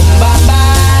that boom bam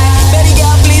bam. Baby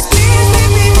girl, please, please,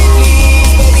 please, please,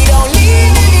 please. Baby, don't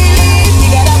leave.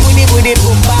 With the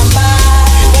boom bam.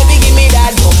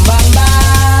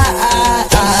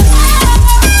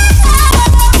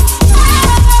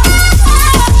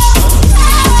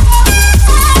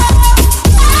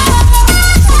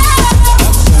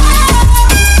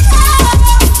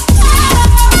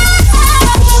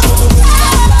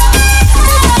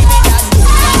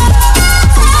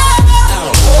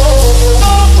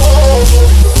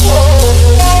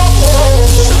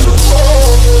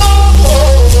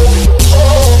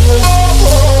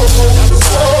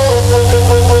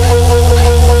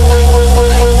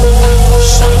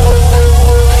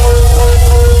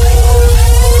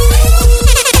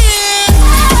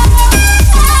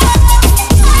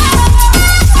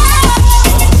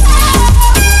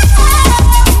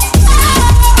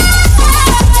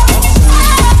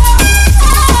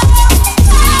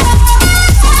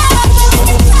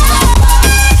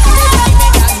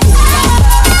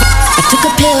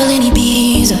 travel in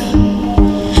Ibiza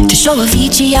to show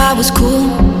Avicii I was cool.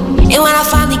 And when I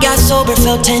finally got sober,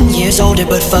 felt 10 years older,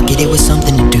 but fuck it, it was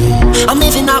something to do. I'm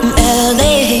living out in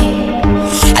LA,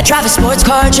 I drive a sports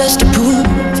car just to prove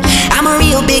I'm a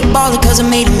real big baller, cause I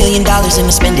made $1 million and I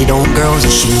spend it on girls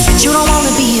and shoes. But you don't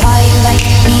wanna be high like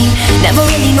me, never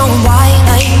really know why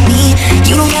like me.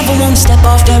 You don't ever wanna step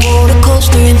off that roller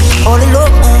coaster and be all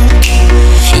alone.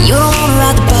 And you don't wanna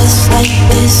ride the bus like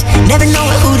this, never know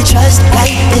who to trust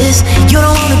like this. You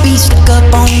don't wanna be stuck up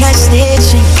on that stage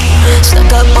singing,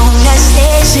 stuck up on that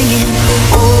stage singing.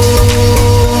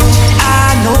 Oh,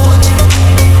 I know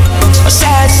a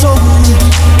sad soul,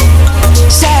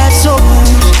 sad soul.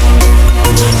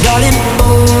 Darling,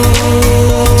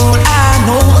 all I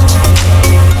know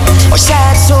are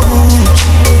sad songs,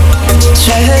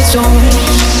 sad songs.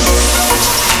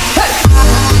 Hey!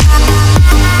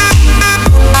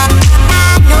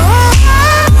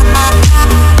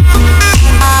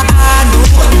 I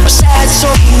know a sad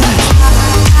song.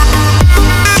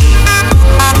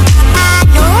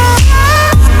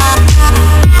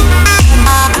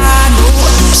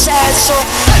 Sad song.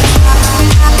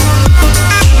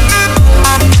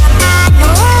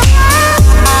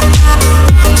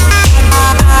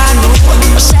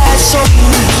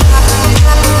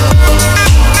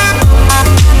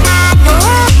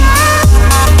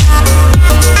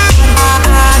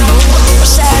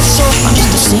 I'm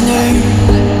just a singer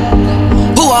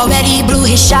who already blew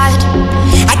his shot.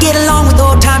 I get along with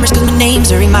old timers cause my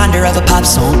name's a reminder of a pop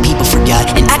song people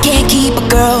forgot. And I can't keep a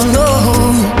girl, no,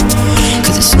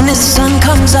 cause as soon as the sun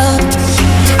comes up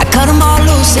I cut them all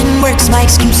loose and work's my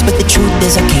excuse. But the truth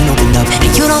is I can't open up.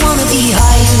 And you don't wanna be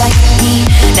high like me,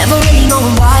 never really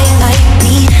knowing why like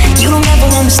me. You don't ever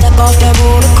wanna step off that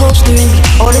roller coaster and be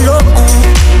all alone.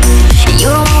 And you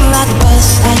don't wanna ride the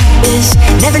bus like this,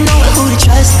 never know who to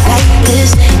trust like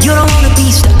this. You don't wanna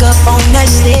be stuck up on that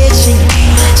stage singing,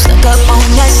 stuck up on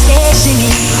that stage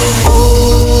singing.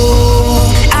 Oh,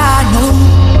 I know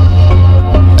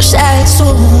sad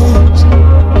songs,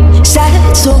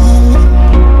 sad songs.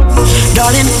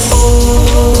 Darling,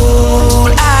 all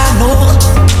I know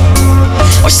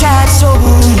are sad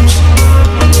songs,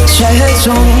 sad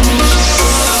songs.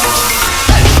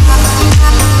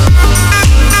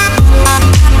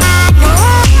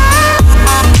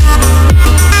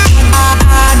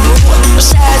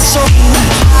 Sad song.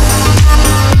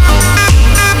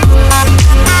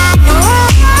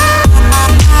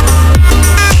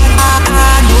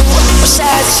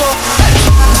 Sad song.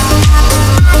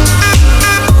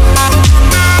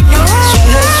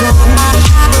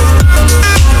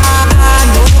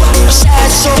 Sad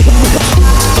song.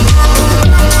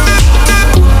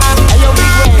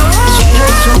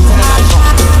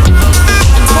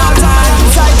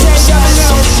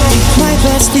 My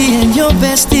bestie and your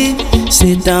bestie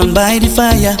sit down by the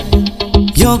fire.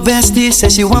 Your bestie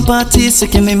says she want parties, so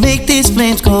can we make these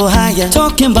flames go higher?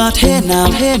 Talking about hey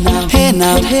now, hey now, hey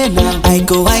now, hey now. I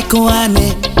go,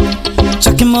 ane.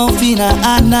 Chucking more fina,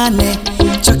 anane.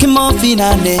 Chucking more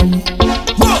fina, ane.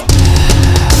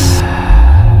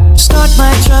 Start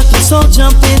my truck, let's all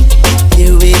jump in.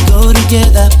 Here we go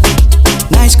together.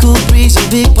 Nice cool breeze and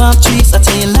big palm trees. I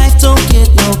tell you life don't get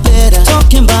no better.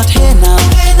 Talking about hey now,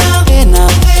 hey now, hey now,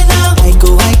 hey now. I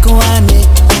go, ane.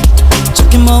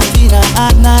 Chucking more fina,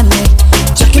 anane.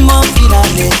 Chucking more fina,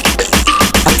 ane.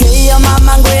 Okay, your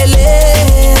mama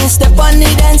ngwele, step on the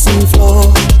dancing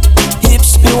floor.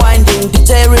 Hips be winding,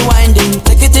 DJ rewinding,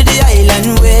 take it to the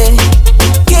island way.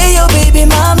 Okay, your baby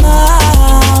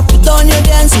mama, put on your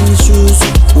dancing shoes.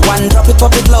 One drop it,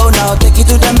 pop it low now, take it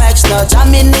to the max now.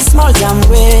 Jam in this small jam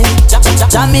way,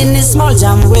 jam in this small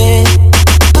jam way.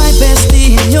 My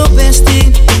bestie and your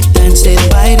bestie dancing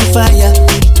by the fire.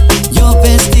 Your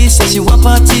bestie says you want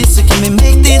parties, so can we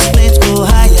make these flames go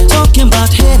higher? Talking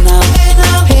about hey now, hey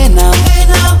now, hey now, hey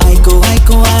now. I go,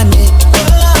 ane.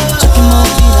 Chucking more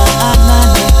fina,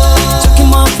 anane. Chucking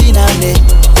more fina, ane.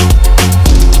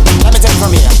 Let me take it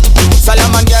from here.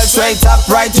 Solomon girl straight up,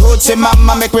 right hoochie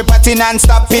mama. Make we party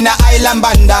non-stop in a island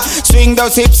banda. Swing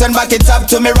those hips and back it up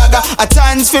to me ragga. A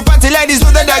chance for party ladies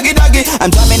with the doggy doggy. I'm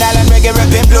drumming island reggae,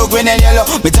 rapping blue, green and yellow.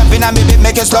 Me jumping on me beat,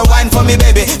 make a slow wine for me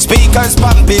baby. Speakers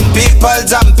pumping, people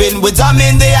jumping. We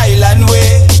drumming the island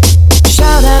way.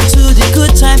 Shout out to the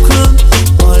good time crew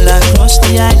all across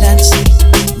the islands.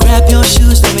 Grab your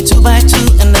shoes, let me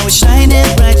 2x2, and now we're shining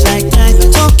bright like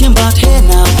diamonds. Talking about hey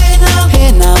now, hey now,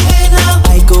 hey now, hey now.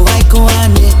 I go,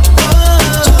 ane.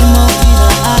 Chucking more fina,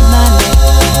 anane.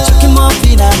 Chucking more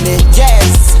fina, ane.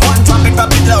 Yes, one drop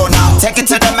it low now. Take it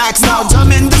to the max now,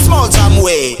 jump in the small jam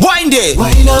way. Wind it.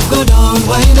 Wind up, go down,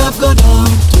 wind up, go down.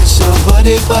 Twist your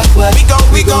body backward.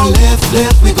 We go. Left,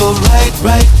 left, we go right,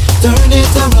 right. Turn it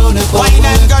around and forward. Wine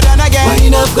up, go down again.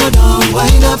 Wine up, go down,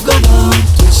 wine up, go down.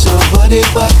 Twist your body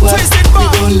backward. Twist it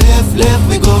back. We go left, left,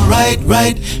 we go right,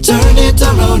 right. Turn it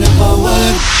around and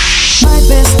forward. My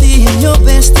bestie and your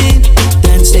bestie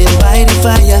dancing by the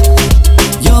fire.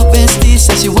 Your bestie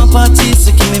says she want parties,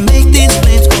 so can we make these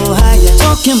flames go higher?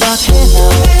 Talking about hey now,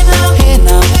 hey now, hey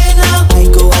now, hey now. I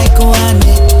go,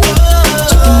 ane.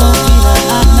 Chucking more fina,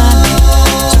 anane.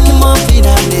 Chucking more fina,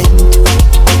 ane.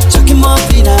 Chucking more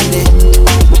fina, ane.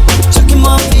 Chucking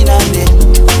more fina, ane.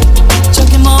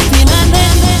 Chucking more fina, ane.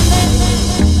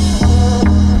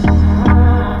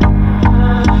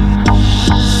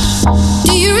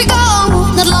 Do you recall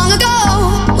not long ago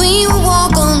when you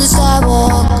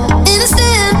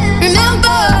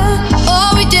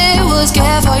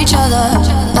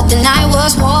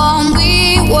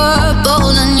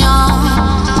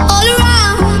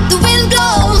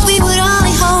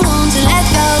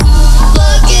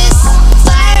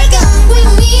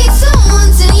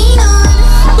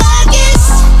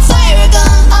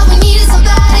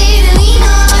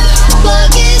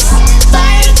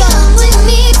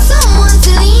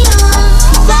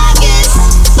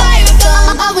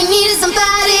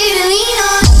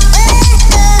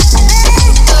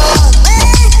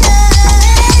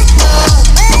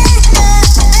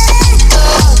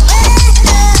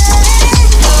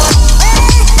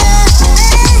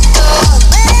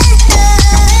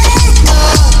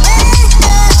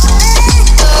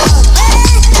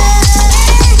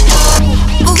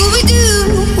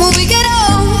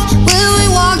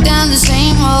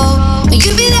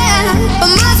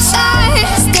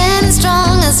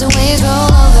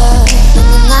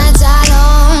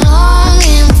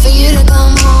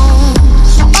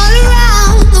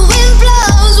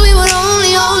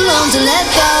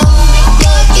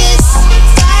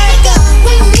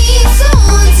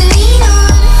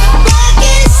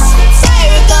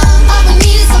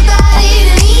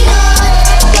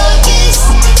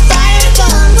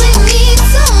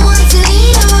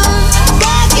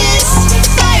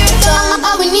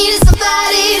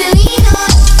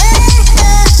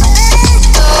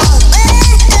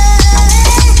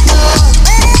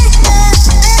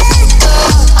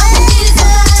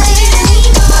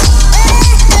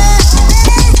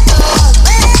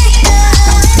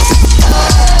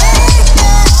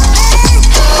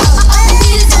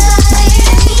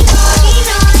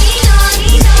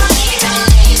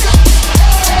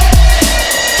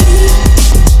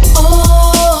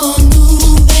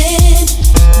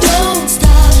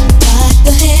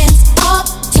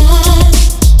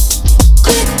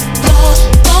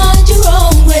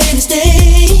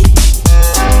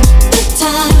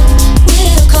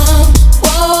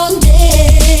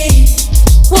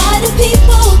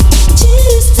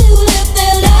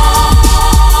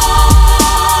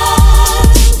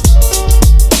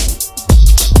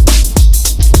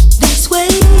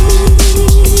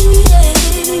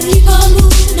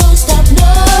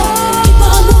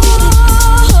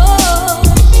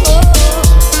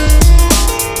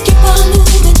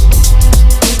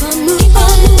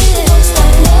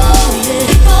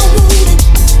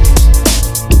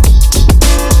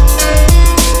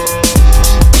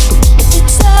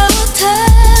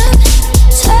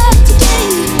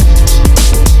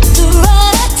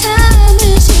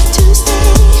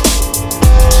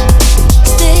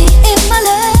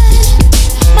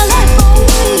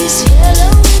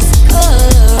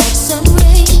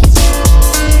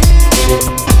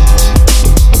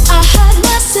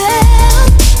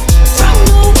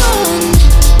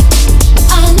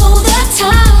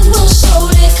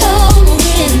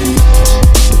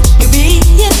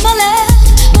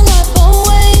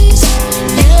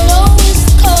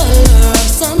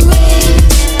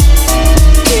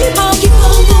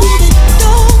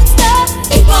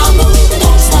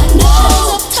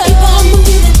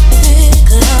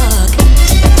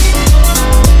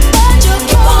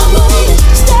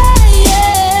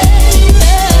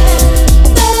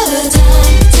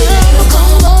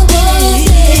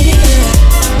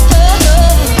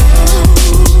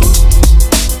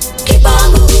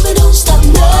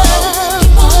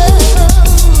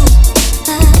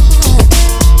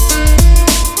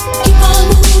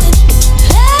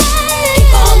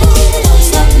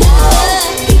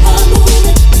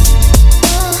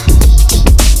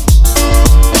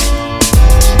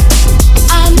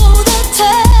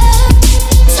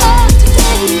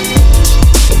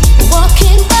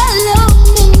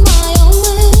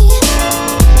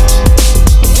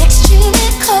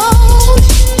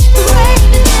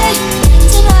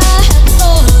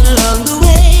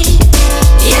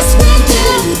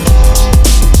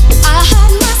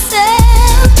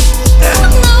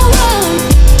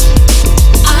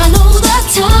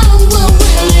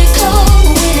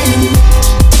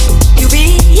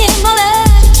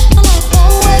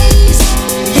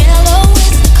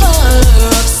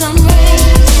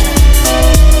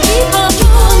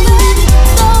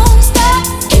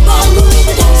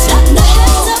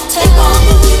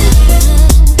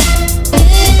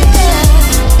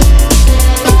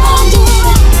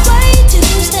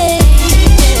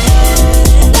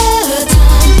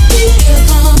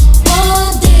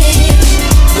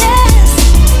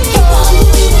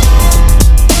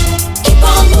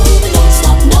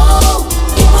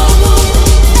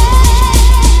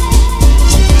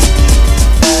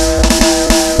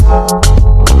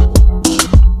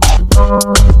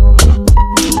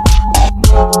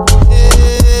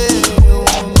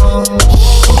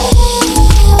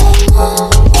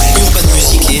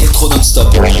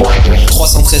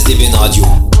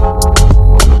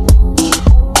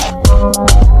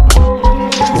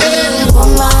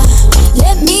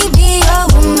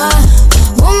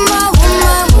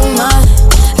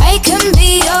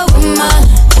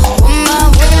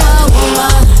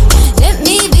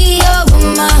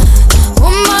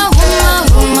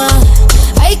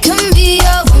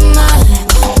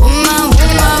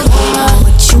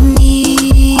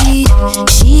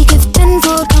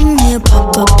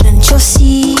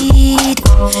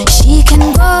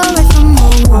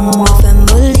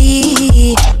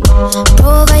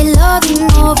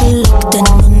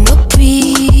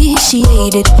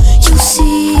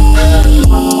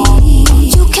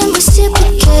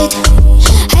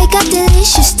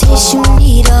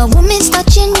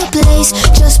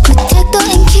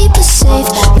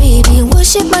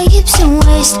shake my hips and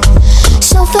waist.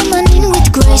 So feminine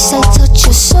with grace. I touch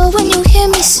your soul when you hear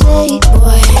me say,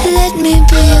 boy, let me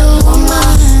be your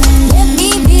woman. Let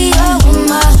me be your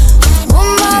woman.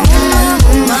 Woman, woman,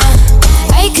 woman.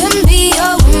 I can be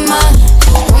your woman.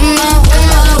 Woman,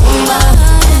 woman, woman.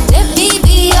 Let me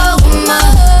be your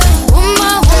woman.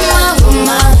 Woman, woman,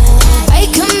 woman. I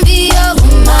can be your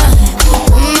woman.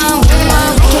 Woman, woman.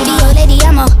 I can be your lady,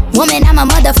 I'm a woman, I'm a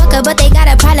motherfucker, but they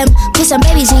got a problem. Put some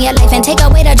babies in your life and take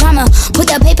away the drama. Put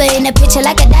the paper in the picture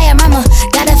like a diorama.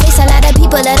 Gotta face a lot of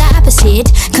people that are opposite,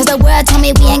 cause the world told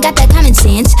me we ain't got that common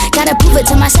sense. Gotta prove it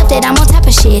to myself that I'm on top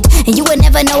of shit. And you would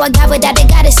never know a guy without a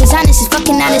goddess is honest, is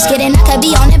fucking honest. Kidding, I could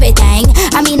be on everything.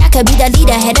 I mean, I could be the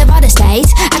leader, head of all the states.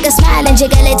 I could smile and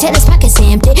jiggle it till his pockets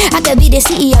empty. I could be the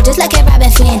CEO, just like a Robin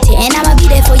Fenty. And I'ma be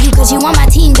there for you, cause you on my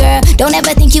team, girl. Don't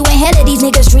ever think you ain't hell of these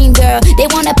niggas' dream, girl. They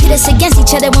wanna pit us against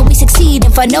each other when we succeed,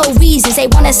 and for no reasons. They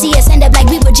wanna see us end up like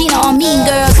we were Gina or Mean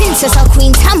Girl. Princess or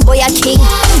queen, tomboy or king.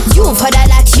 You've heard a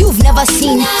lot you've never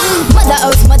seen. Mother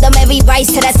Earth, Mother Mary, rise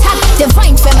to the top.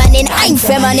 Divine feminine, I'm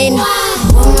feminine.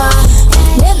 Woman,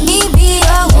 let me be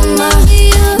a woman.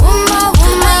 Woman,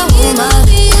 woman, woman.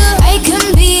 I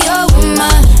can be a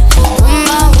woman.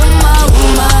 Woman, woman,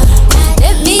 woman.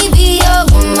 Let me be a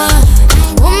woman.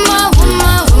 Woman,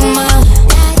 woman, woman.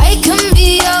 I can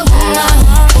be a woman.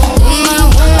 Woman,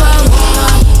 woman,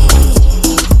 woman.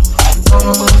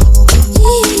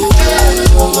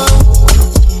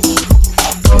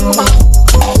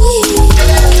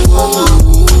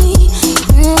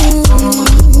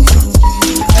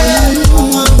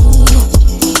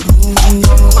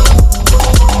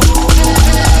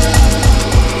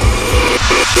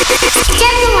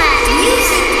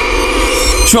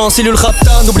 Je suis en cellule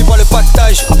rapta, n'oublie pas le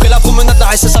pactage. Après la promenade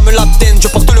d'arrêt, ça me l'abdène. Je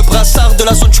porte le brassard de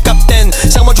la zone du capitaine.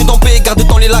 Serre-moi du dompé, garde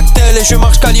dans les lactelles. Et je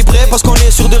marche calibré parce qu'on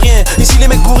est sûr de rien. Ici les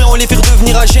mecs bourrés, on les fait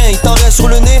redevenir à jeun. Il t'en reste sur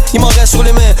le nez, il m'en reste sur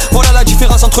les mains. Voilà la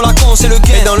différence entre la con et le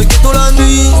gay. Et dans le ghetto la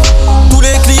nuit, tous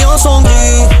les clients sont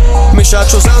gris. Mais chaque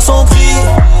chose a son prix.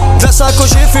 De la sacoche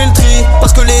j'ai fait le tri,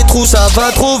 parce que les trous ça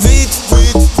va trop vite.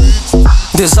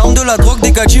 Des armes, de la drogue,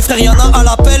 des gadgets, frère y'en a à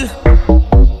l'appel.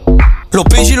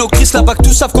 L'OPJ, l'Ocris, la BAC,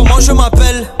 tous savent comment je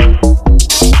m'appelle.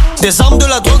 Des armes, de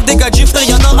la drogue, des gadgets, frère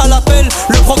y'en a à l'appel.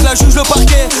 Le proc, la juge, le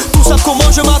parquet, tous savent comment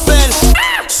je m'appelle.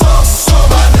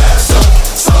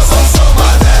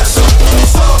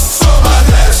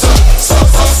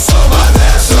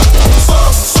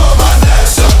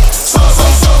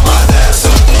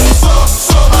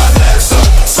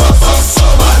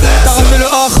 T'as ramené le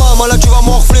haram, là tu vas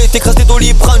morfler. T'écrases des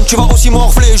doliprane, tu vas aussi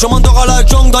morfler. Je m'endors à la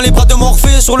jungle dans les bras de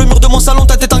Morphée. Sur le mur de mon salon,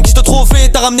 ta tête en guise de trophée.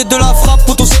 T'as ramené de la frappe,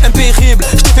 poteau c'est impérible.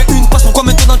 Je t'ai fait une passe, pourquoi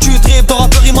maintenant tu dribbles? Ton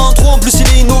rappeur il m'en trompe, plus il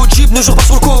est inaudible. Ne jure pas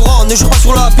sur le Coran, ne jure pas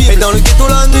sur la Bible. Et dans le ghetto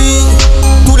la nuit,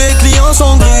 tous les clients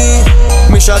sont gris.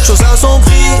 Mais chaque chose a son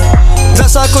prix. De la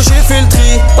sacoche j'ai fait le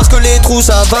tri, parce que les trous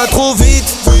ça va trop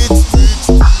vite.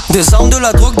 Des armes, de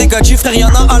la drogue, des gadgets, frère y'en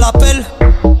a à l'appel.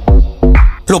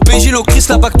 L'OPJ, l'Ocris,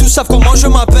 la BAC, tous savent comment je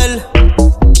m'appelle.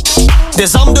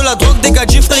 Des armes, de la drogue, des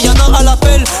gadgets, frère y'en a à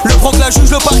l'appel. Le proc, la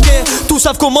juge, le parquet, tous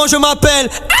savent comment je m'appelle.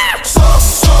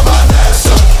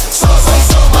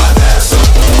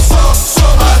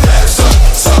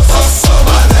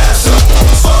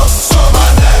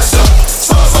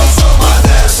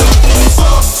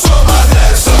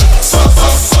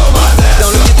 Dans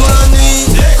le ghetto la nuit,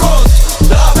 les comptes,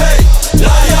 la paye,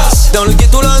 la yasse. Dans le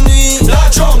ghetto la nuit,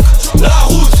 la junk, la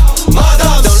route,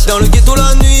 madame. Dans le ghetto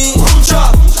la nuit,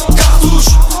 Kunja,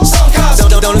 cartouche, sans casse.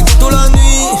 Dans le ghetto la nuit.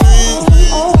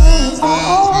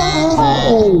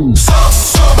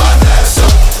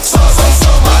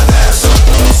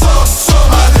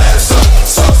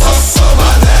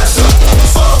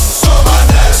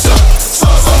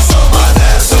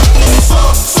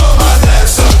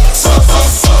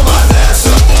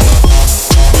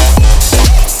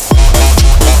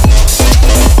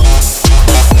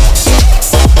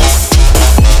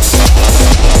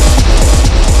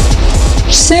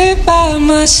 Sit by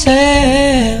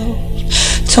myself,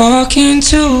 talking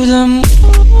to the moon.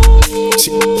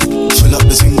 Pull up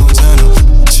the single turn up.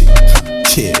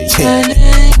 Yeah, yeah.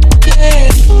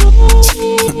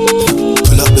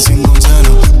 Pull up the single turn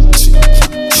up.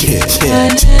 Yeah, yeah.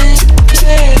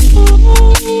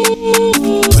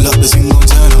 Pull up the single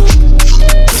turn up.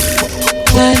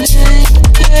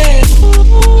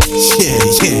 Yeah,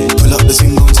 yeah. Pull up the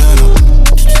single turn up.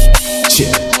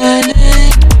 Yeah.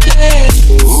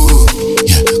 Ooh,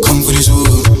 yeah, come for this ooh.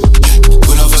 Yeah,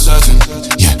 pull up for certain.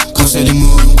 Yeah, come steady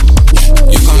move.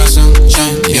 Yeah, you come like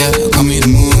sunshine. Yeah, come meet the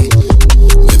moon.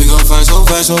 Baby girl fine,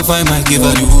 so fine, might give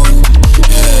her the wood.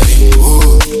 Yeah,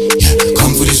 ooh, yeah,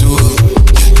 come for this ooh.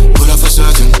 Yeah, pull up for certain.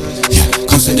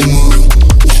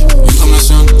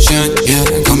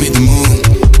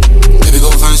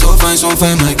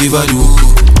 fine, I give her the woo.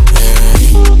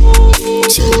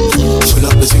 Pull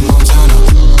up the thing Montana.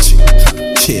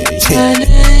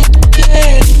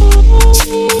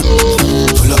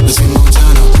 Pull up the thing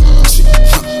Montana.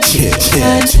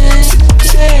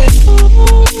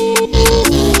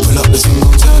 Pull up the thing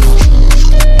Montana.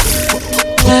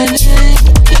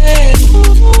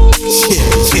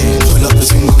 Pull up the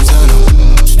thing Montana.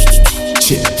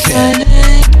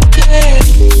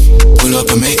 Pull up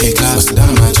and make it clap. Bust it down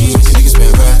on my jeans, make the niggas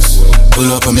spend racks.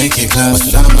 Pull up and make it clap. Bust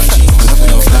it down on my jeans, pull up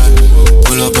and no flat.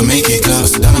 Pull up and make it clap.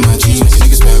 Bust it down on my jeans, make the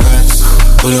niggas spend racks.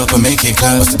 Pull up and make it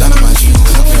clap. Bust it down on my jeans,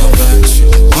 pull up and no flat.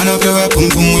 Wind up your rap, boom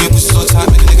boom, when your pussy so tight,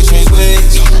 make a nigga change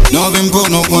ways. No, I've been broke,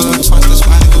 no once, but twice, that's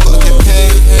why nigga gotta get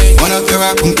paid. Wind up your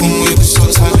rap, boom boom, when your pussy so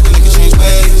tight, make a nigga change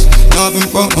ways. No, I've been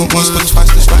broke, no once, but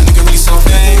twice, that's why nigga really so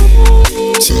fame.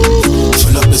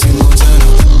 Pull up the thing Montana.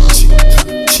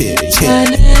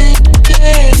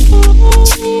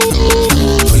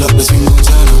 Pull up the thing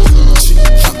Montana.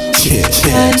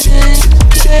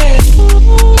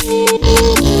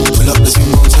 Pull up the thing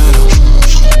Montana.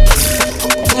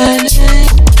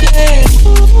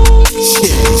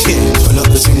 Pull up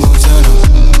the thing Montana.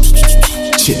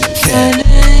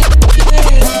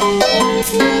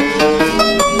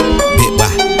 Bit by.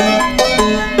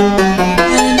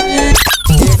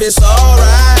 If it's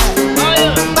alright,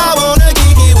 I wanna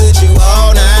kick it with you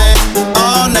all night,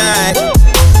 all night.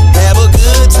 Have a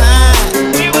good time.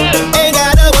 Ain't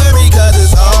gotta worry 'cause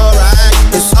it's alright,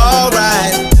 it's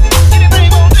alright.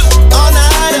 All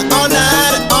night, all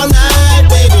night, all night,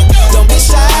 baby. Don't be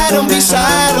shy, don't be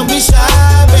shy, don't be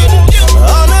shy, baby.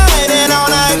 All night and all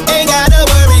night, ain't gotta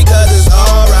worry 'cause it's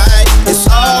alright, it's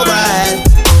alright.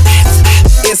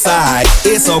 It's alright,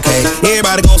 it's okay.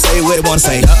 Everybody gon' say what they wanna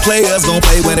say. Players gon'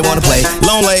 play when they wanna play.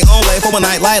 Long lay, on lay for a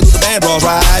night like Luther Vandross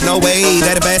ride. No way,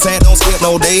 daddy bad sad, don't skip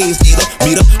no days. Either,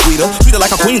 meet her, treat her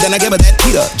like a queen, then I give her that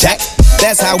Peter Jack.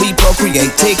 That's how we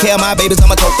procreate. Take care of my babies,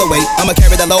 I'ma tote the weight. I'ma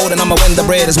carry the load and I'ma win the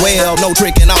bread as well. No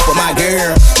tricking off of my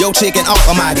girl. Yo chicken off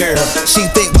of my girl. She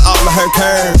thick with all of her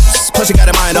curves. Plus she got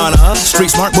a mind on her.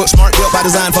 Street smart, book smart, built by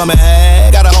design for me.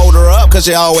 Gotta hold her up, 'cause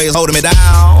she always holding me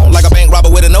down. Like a bank robber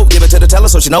with a note, give it to the teller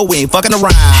so she know we ain't fucking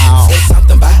around. Say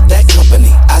something about that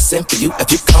company I sent for you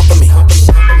if you come for me.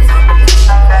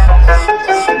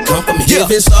 Come for me. Yeah.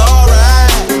 If it's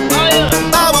alright,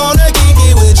 I wanna kick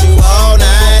it with you all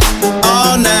night,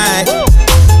 all night.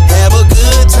 Have a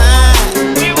good time.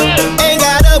 Ain't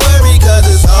gotta worry 'cause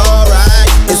it's alright,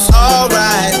 it's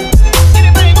alright.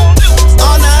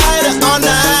 All night, all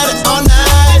night, all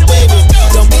night, baby.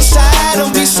 Don't be shy,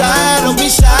 don't be shy, don't be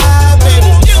shy,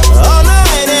 baby. All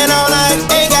night and all night,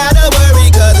 ain't gotta worry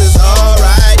 'cause it's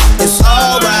alright, it's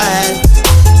alright.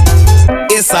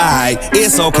 It's alright,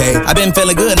 it's okay. I've been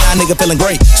feeling good, now nigga feeling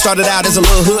great. Started out as a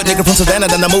little hood nigga from Savannah,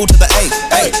 then I moved to the A.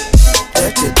 Hey.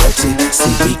 Dirty,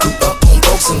 see we grew up on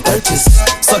folks in 30s.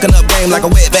 Sucking up game like a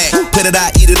wetback. Put it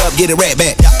out, eat it up, get it right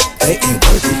back. They ain't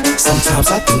worthy, sometimes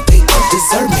I think they don't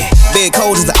deserve me. Big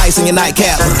cold as the ice in your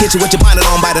nightcap. Hit you with your blinded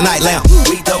on by the night lamp.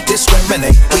 We don't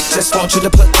discriminate, we just want you to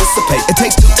participate. It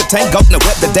takes two to tango, no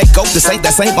rep the day go. This ain't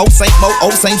that same old,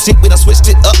 old same shit. We done switched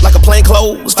it up like a plain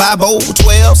clothes. 5-0,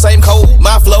 12, same code,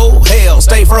 my flow, hell,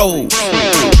 stay froze.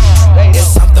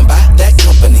 It's something about that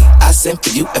company I sent for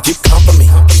you if you come for me.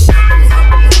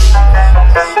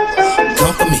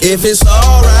 Come for me. If it's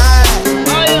alright,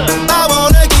 I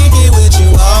wanna kick it with you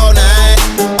all night,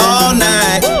 all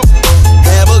night.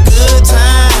 Have a good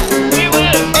time.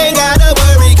 Ain't gotta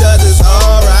worry 'cause it's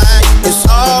alright, it's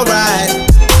alright.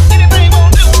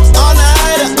 All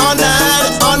night, all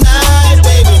night, all night,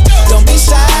 baby. Don't be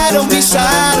shy, don't be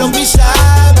shy, don't be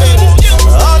shy, baby.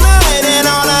 All night and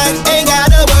all night, ain't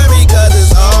gotta worry 'cause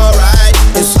it's alright,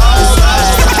 it's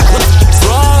alright.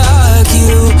 Fuck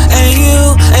you and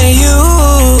you and you.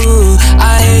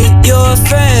 I hate your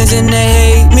friends and they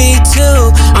hate me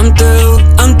too. I'm through,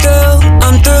 I'm through,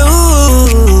 I'm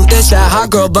through. This that hot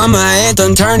girl bummer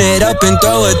anthem, turn it up and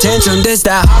throw attention. This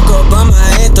that hot girl bummer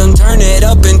anthem, turn it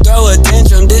up and throw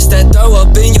attention. This that throw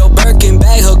up in your Birkin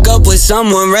bag, hook up with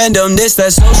someone random. This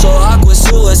that social awkward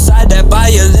suicide that by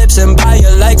your lips and by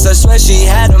your likes. I swear she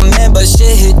had a man, but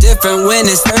shit hit different when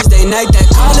it's Thursday night. That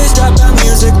college dropout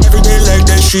music every day like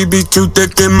that. She be too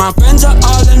thick and my friends are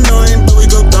all annoying, but we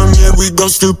go dumb, yeah, we go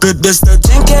stupid. This the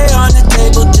 10K on the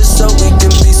table just so we can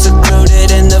be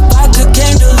secluded. And the vodka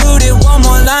came diluted. One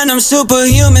more line, I'm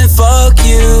superhuman. Fuck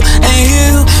you and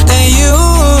you and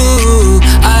you.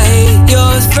 I hate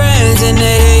your friends and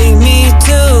they hate me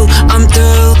too. I'm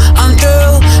through, I'm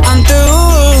through, I'm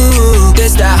through.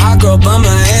 This that hot girl bummer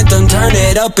anthem, turn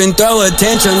it up and throw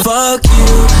attention. Fuck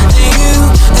you and you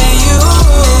and you.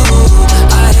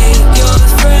 I hate your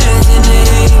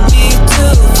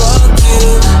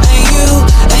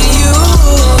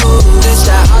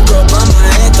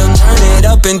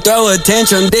up and throw a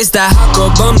tantrum. This that hot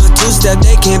girl bummer two-step.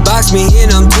 They can't box me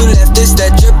in, I'm too left. This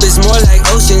that drip is more like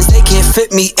oceans. They can't fit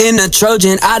me in a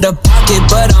Trojan. Out of pocket,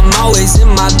 but I'm always in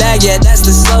my bag. Yeah, that's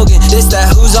the slogan. This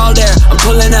that who's all there. I'm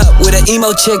pulling up with an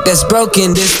emo chick that's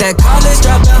broken. This that college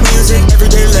dropout music. Every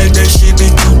day like that she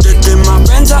be too thick. And my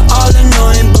friends are all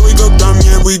annoying, but we go dumb,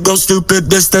 yeah, we go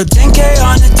stupid. This that 10K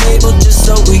on the table just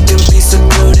so we can be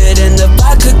secluded. And the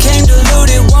vodka came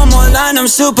diluted. One more line, I'm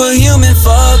superhuman.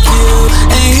 Fuck you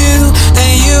and you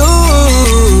and you.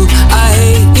 I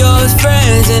hate your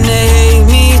friends and they hate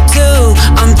me too.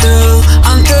 I'm through,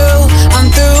 I'm through, I'm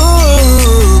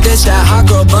through. This that hot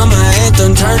girl bummer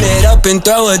anthem. Turn it up and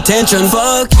throw a tantrum.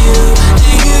 Fuck you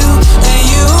and you and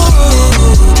you.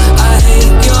 I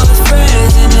hate your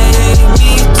friends and they hate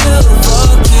me too.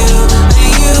 Fuck you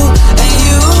and you and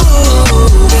you.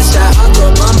 This that hot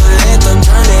girl bummer anthem.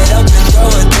 Turn it up and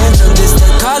throw a tantrum. This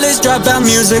that college dropout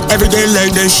music. Every day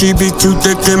like that she be too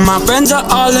thick. And my friends are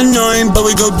all annoying, but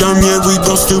we go dumb, yeah, we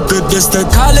go stupid. This that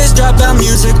college dropout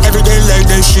music. Every day like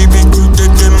that she be too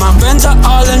thick. And my friends are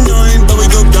all annoying, but we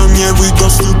go dumb, yeah, we go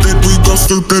stupid, we go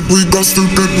stupid, we go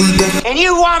stupid, we go. And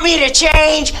you want me to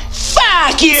change?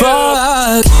 Fuck you!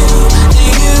 Fuck you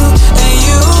and you and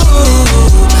you.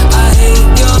 I hate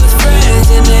your friends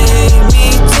and they hate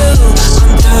me too.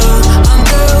 I'm through, I'm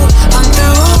through, I'm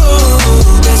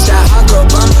through. This that hot girl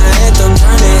bummer anthem.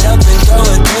 Turn it up and throw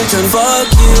a tantrum. Fuck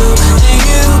you and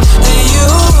you and you.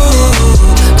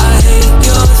 I hate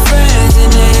your friends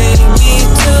and they hate me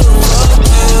too. Fuck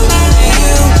you and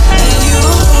you and you.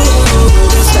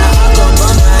 This that hot girl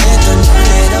bummer anthem. Turn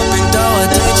it up and throw a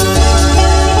tantrum.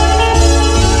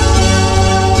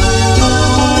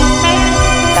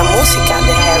 La música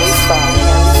de Harry Fraud.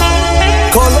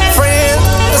 Call a friend,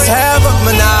 let's have a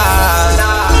menage.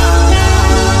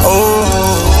 Oh,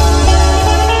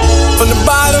 from the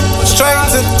bottom straight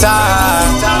to the top.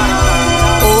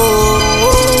 Oh,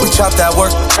 we chop that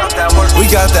work, we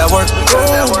got that work,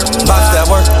 box that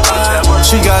work.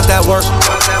 She got that work,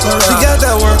 she got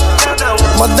that work.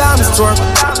 My diamonds twerk,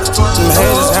 them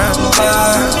haters hurt.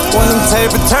 When them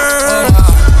taper turn.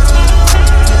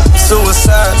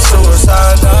 Suicide,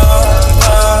 suicide,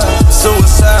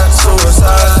 suicide, suicide,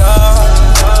 suicide,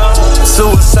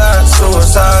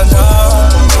 suicide,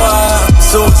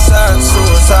 suicide,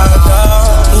 suicide.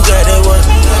 Who got that work?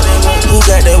 Who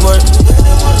got that work?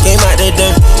 Came out the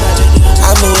dirt.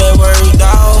 I move that word,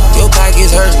 dawg. Your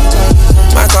pockets hurt.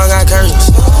 My car got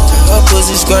curtains. Her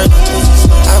pussy skirt.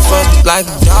 I fuck like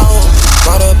a dog.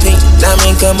 Bought a pink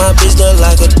diamond, cause my bitch look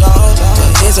like a dog.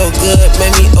 Her hair so good,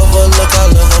 made me overlook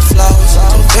all of her flaws.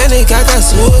 I'm panic, I got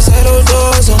suicidal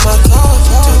doors on my car.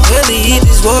 Really eat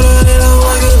this water that I'm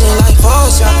walking look like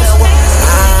false.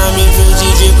 I'm in Fuji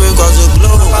dripping across the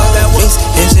globe. Mix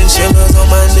hips and shivers on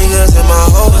my niggas and my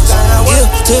hoes. Yeah,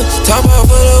 to top off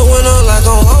for the winter like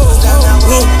on hold.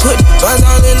 We'll put bars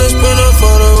all in the sprinter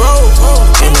for the road.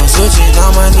 And I'm switching all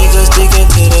my niggas sticking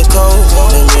to the code.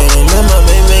 Remember,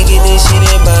 make it this shit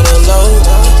in by the load.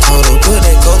 Told her put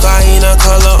that cocaine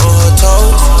color on her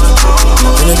toes.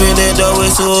 And if it that dough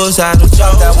is suicidal.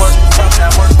 Chop that work,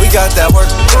 we got that work.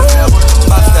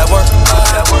 Box that work,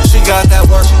 she got that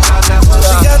work.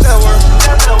 She got that work.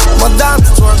 My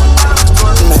diamonds twerk,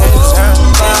 them haters hurt.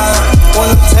 When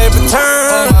the taper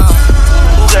turn.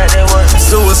 Who got that work?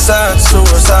 Suicide,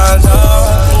 suicide,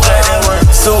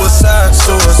 suicide,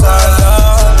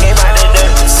 suicide. Came out the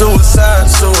dirt. Suicide,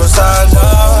 suicide,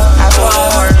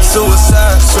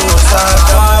 suicide,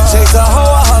 suicide. Chase a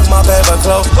hoe, I hug my paper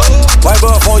close. Right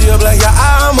before you blink your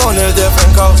eye, I'm on a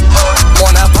different coast.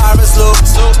 On that pirate sloop,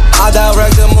 I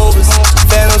direct the movies.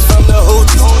 Phantoms from the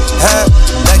Houthis,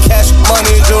 that cash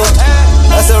money jewel.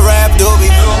 That's a rap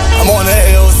doobie. I'm on the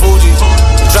hills, Fuji.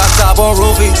 Drop top on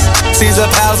roofies. Caesar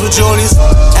pals with Julius.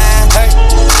 Hey,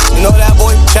 you know that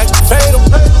boy, check fatal.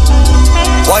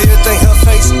 Why you think her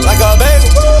face like a baby?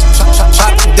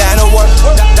 Chop down to work,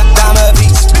 diamond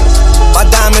piece. My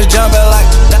diamonds jumping like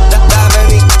diamond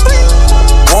meat.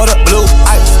 Water, blue,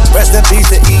 ice, rest in peace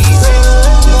to ease.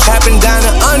 Trapping down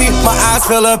the onion, my eyes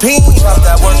Philippines. Drop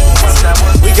that work,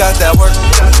 we got that work.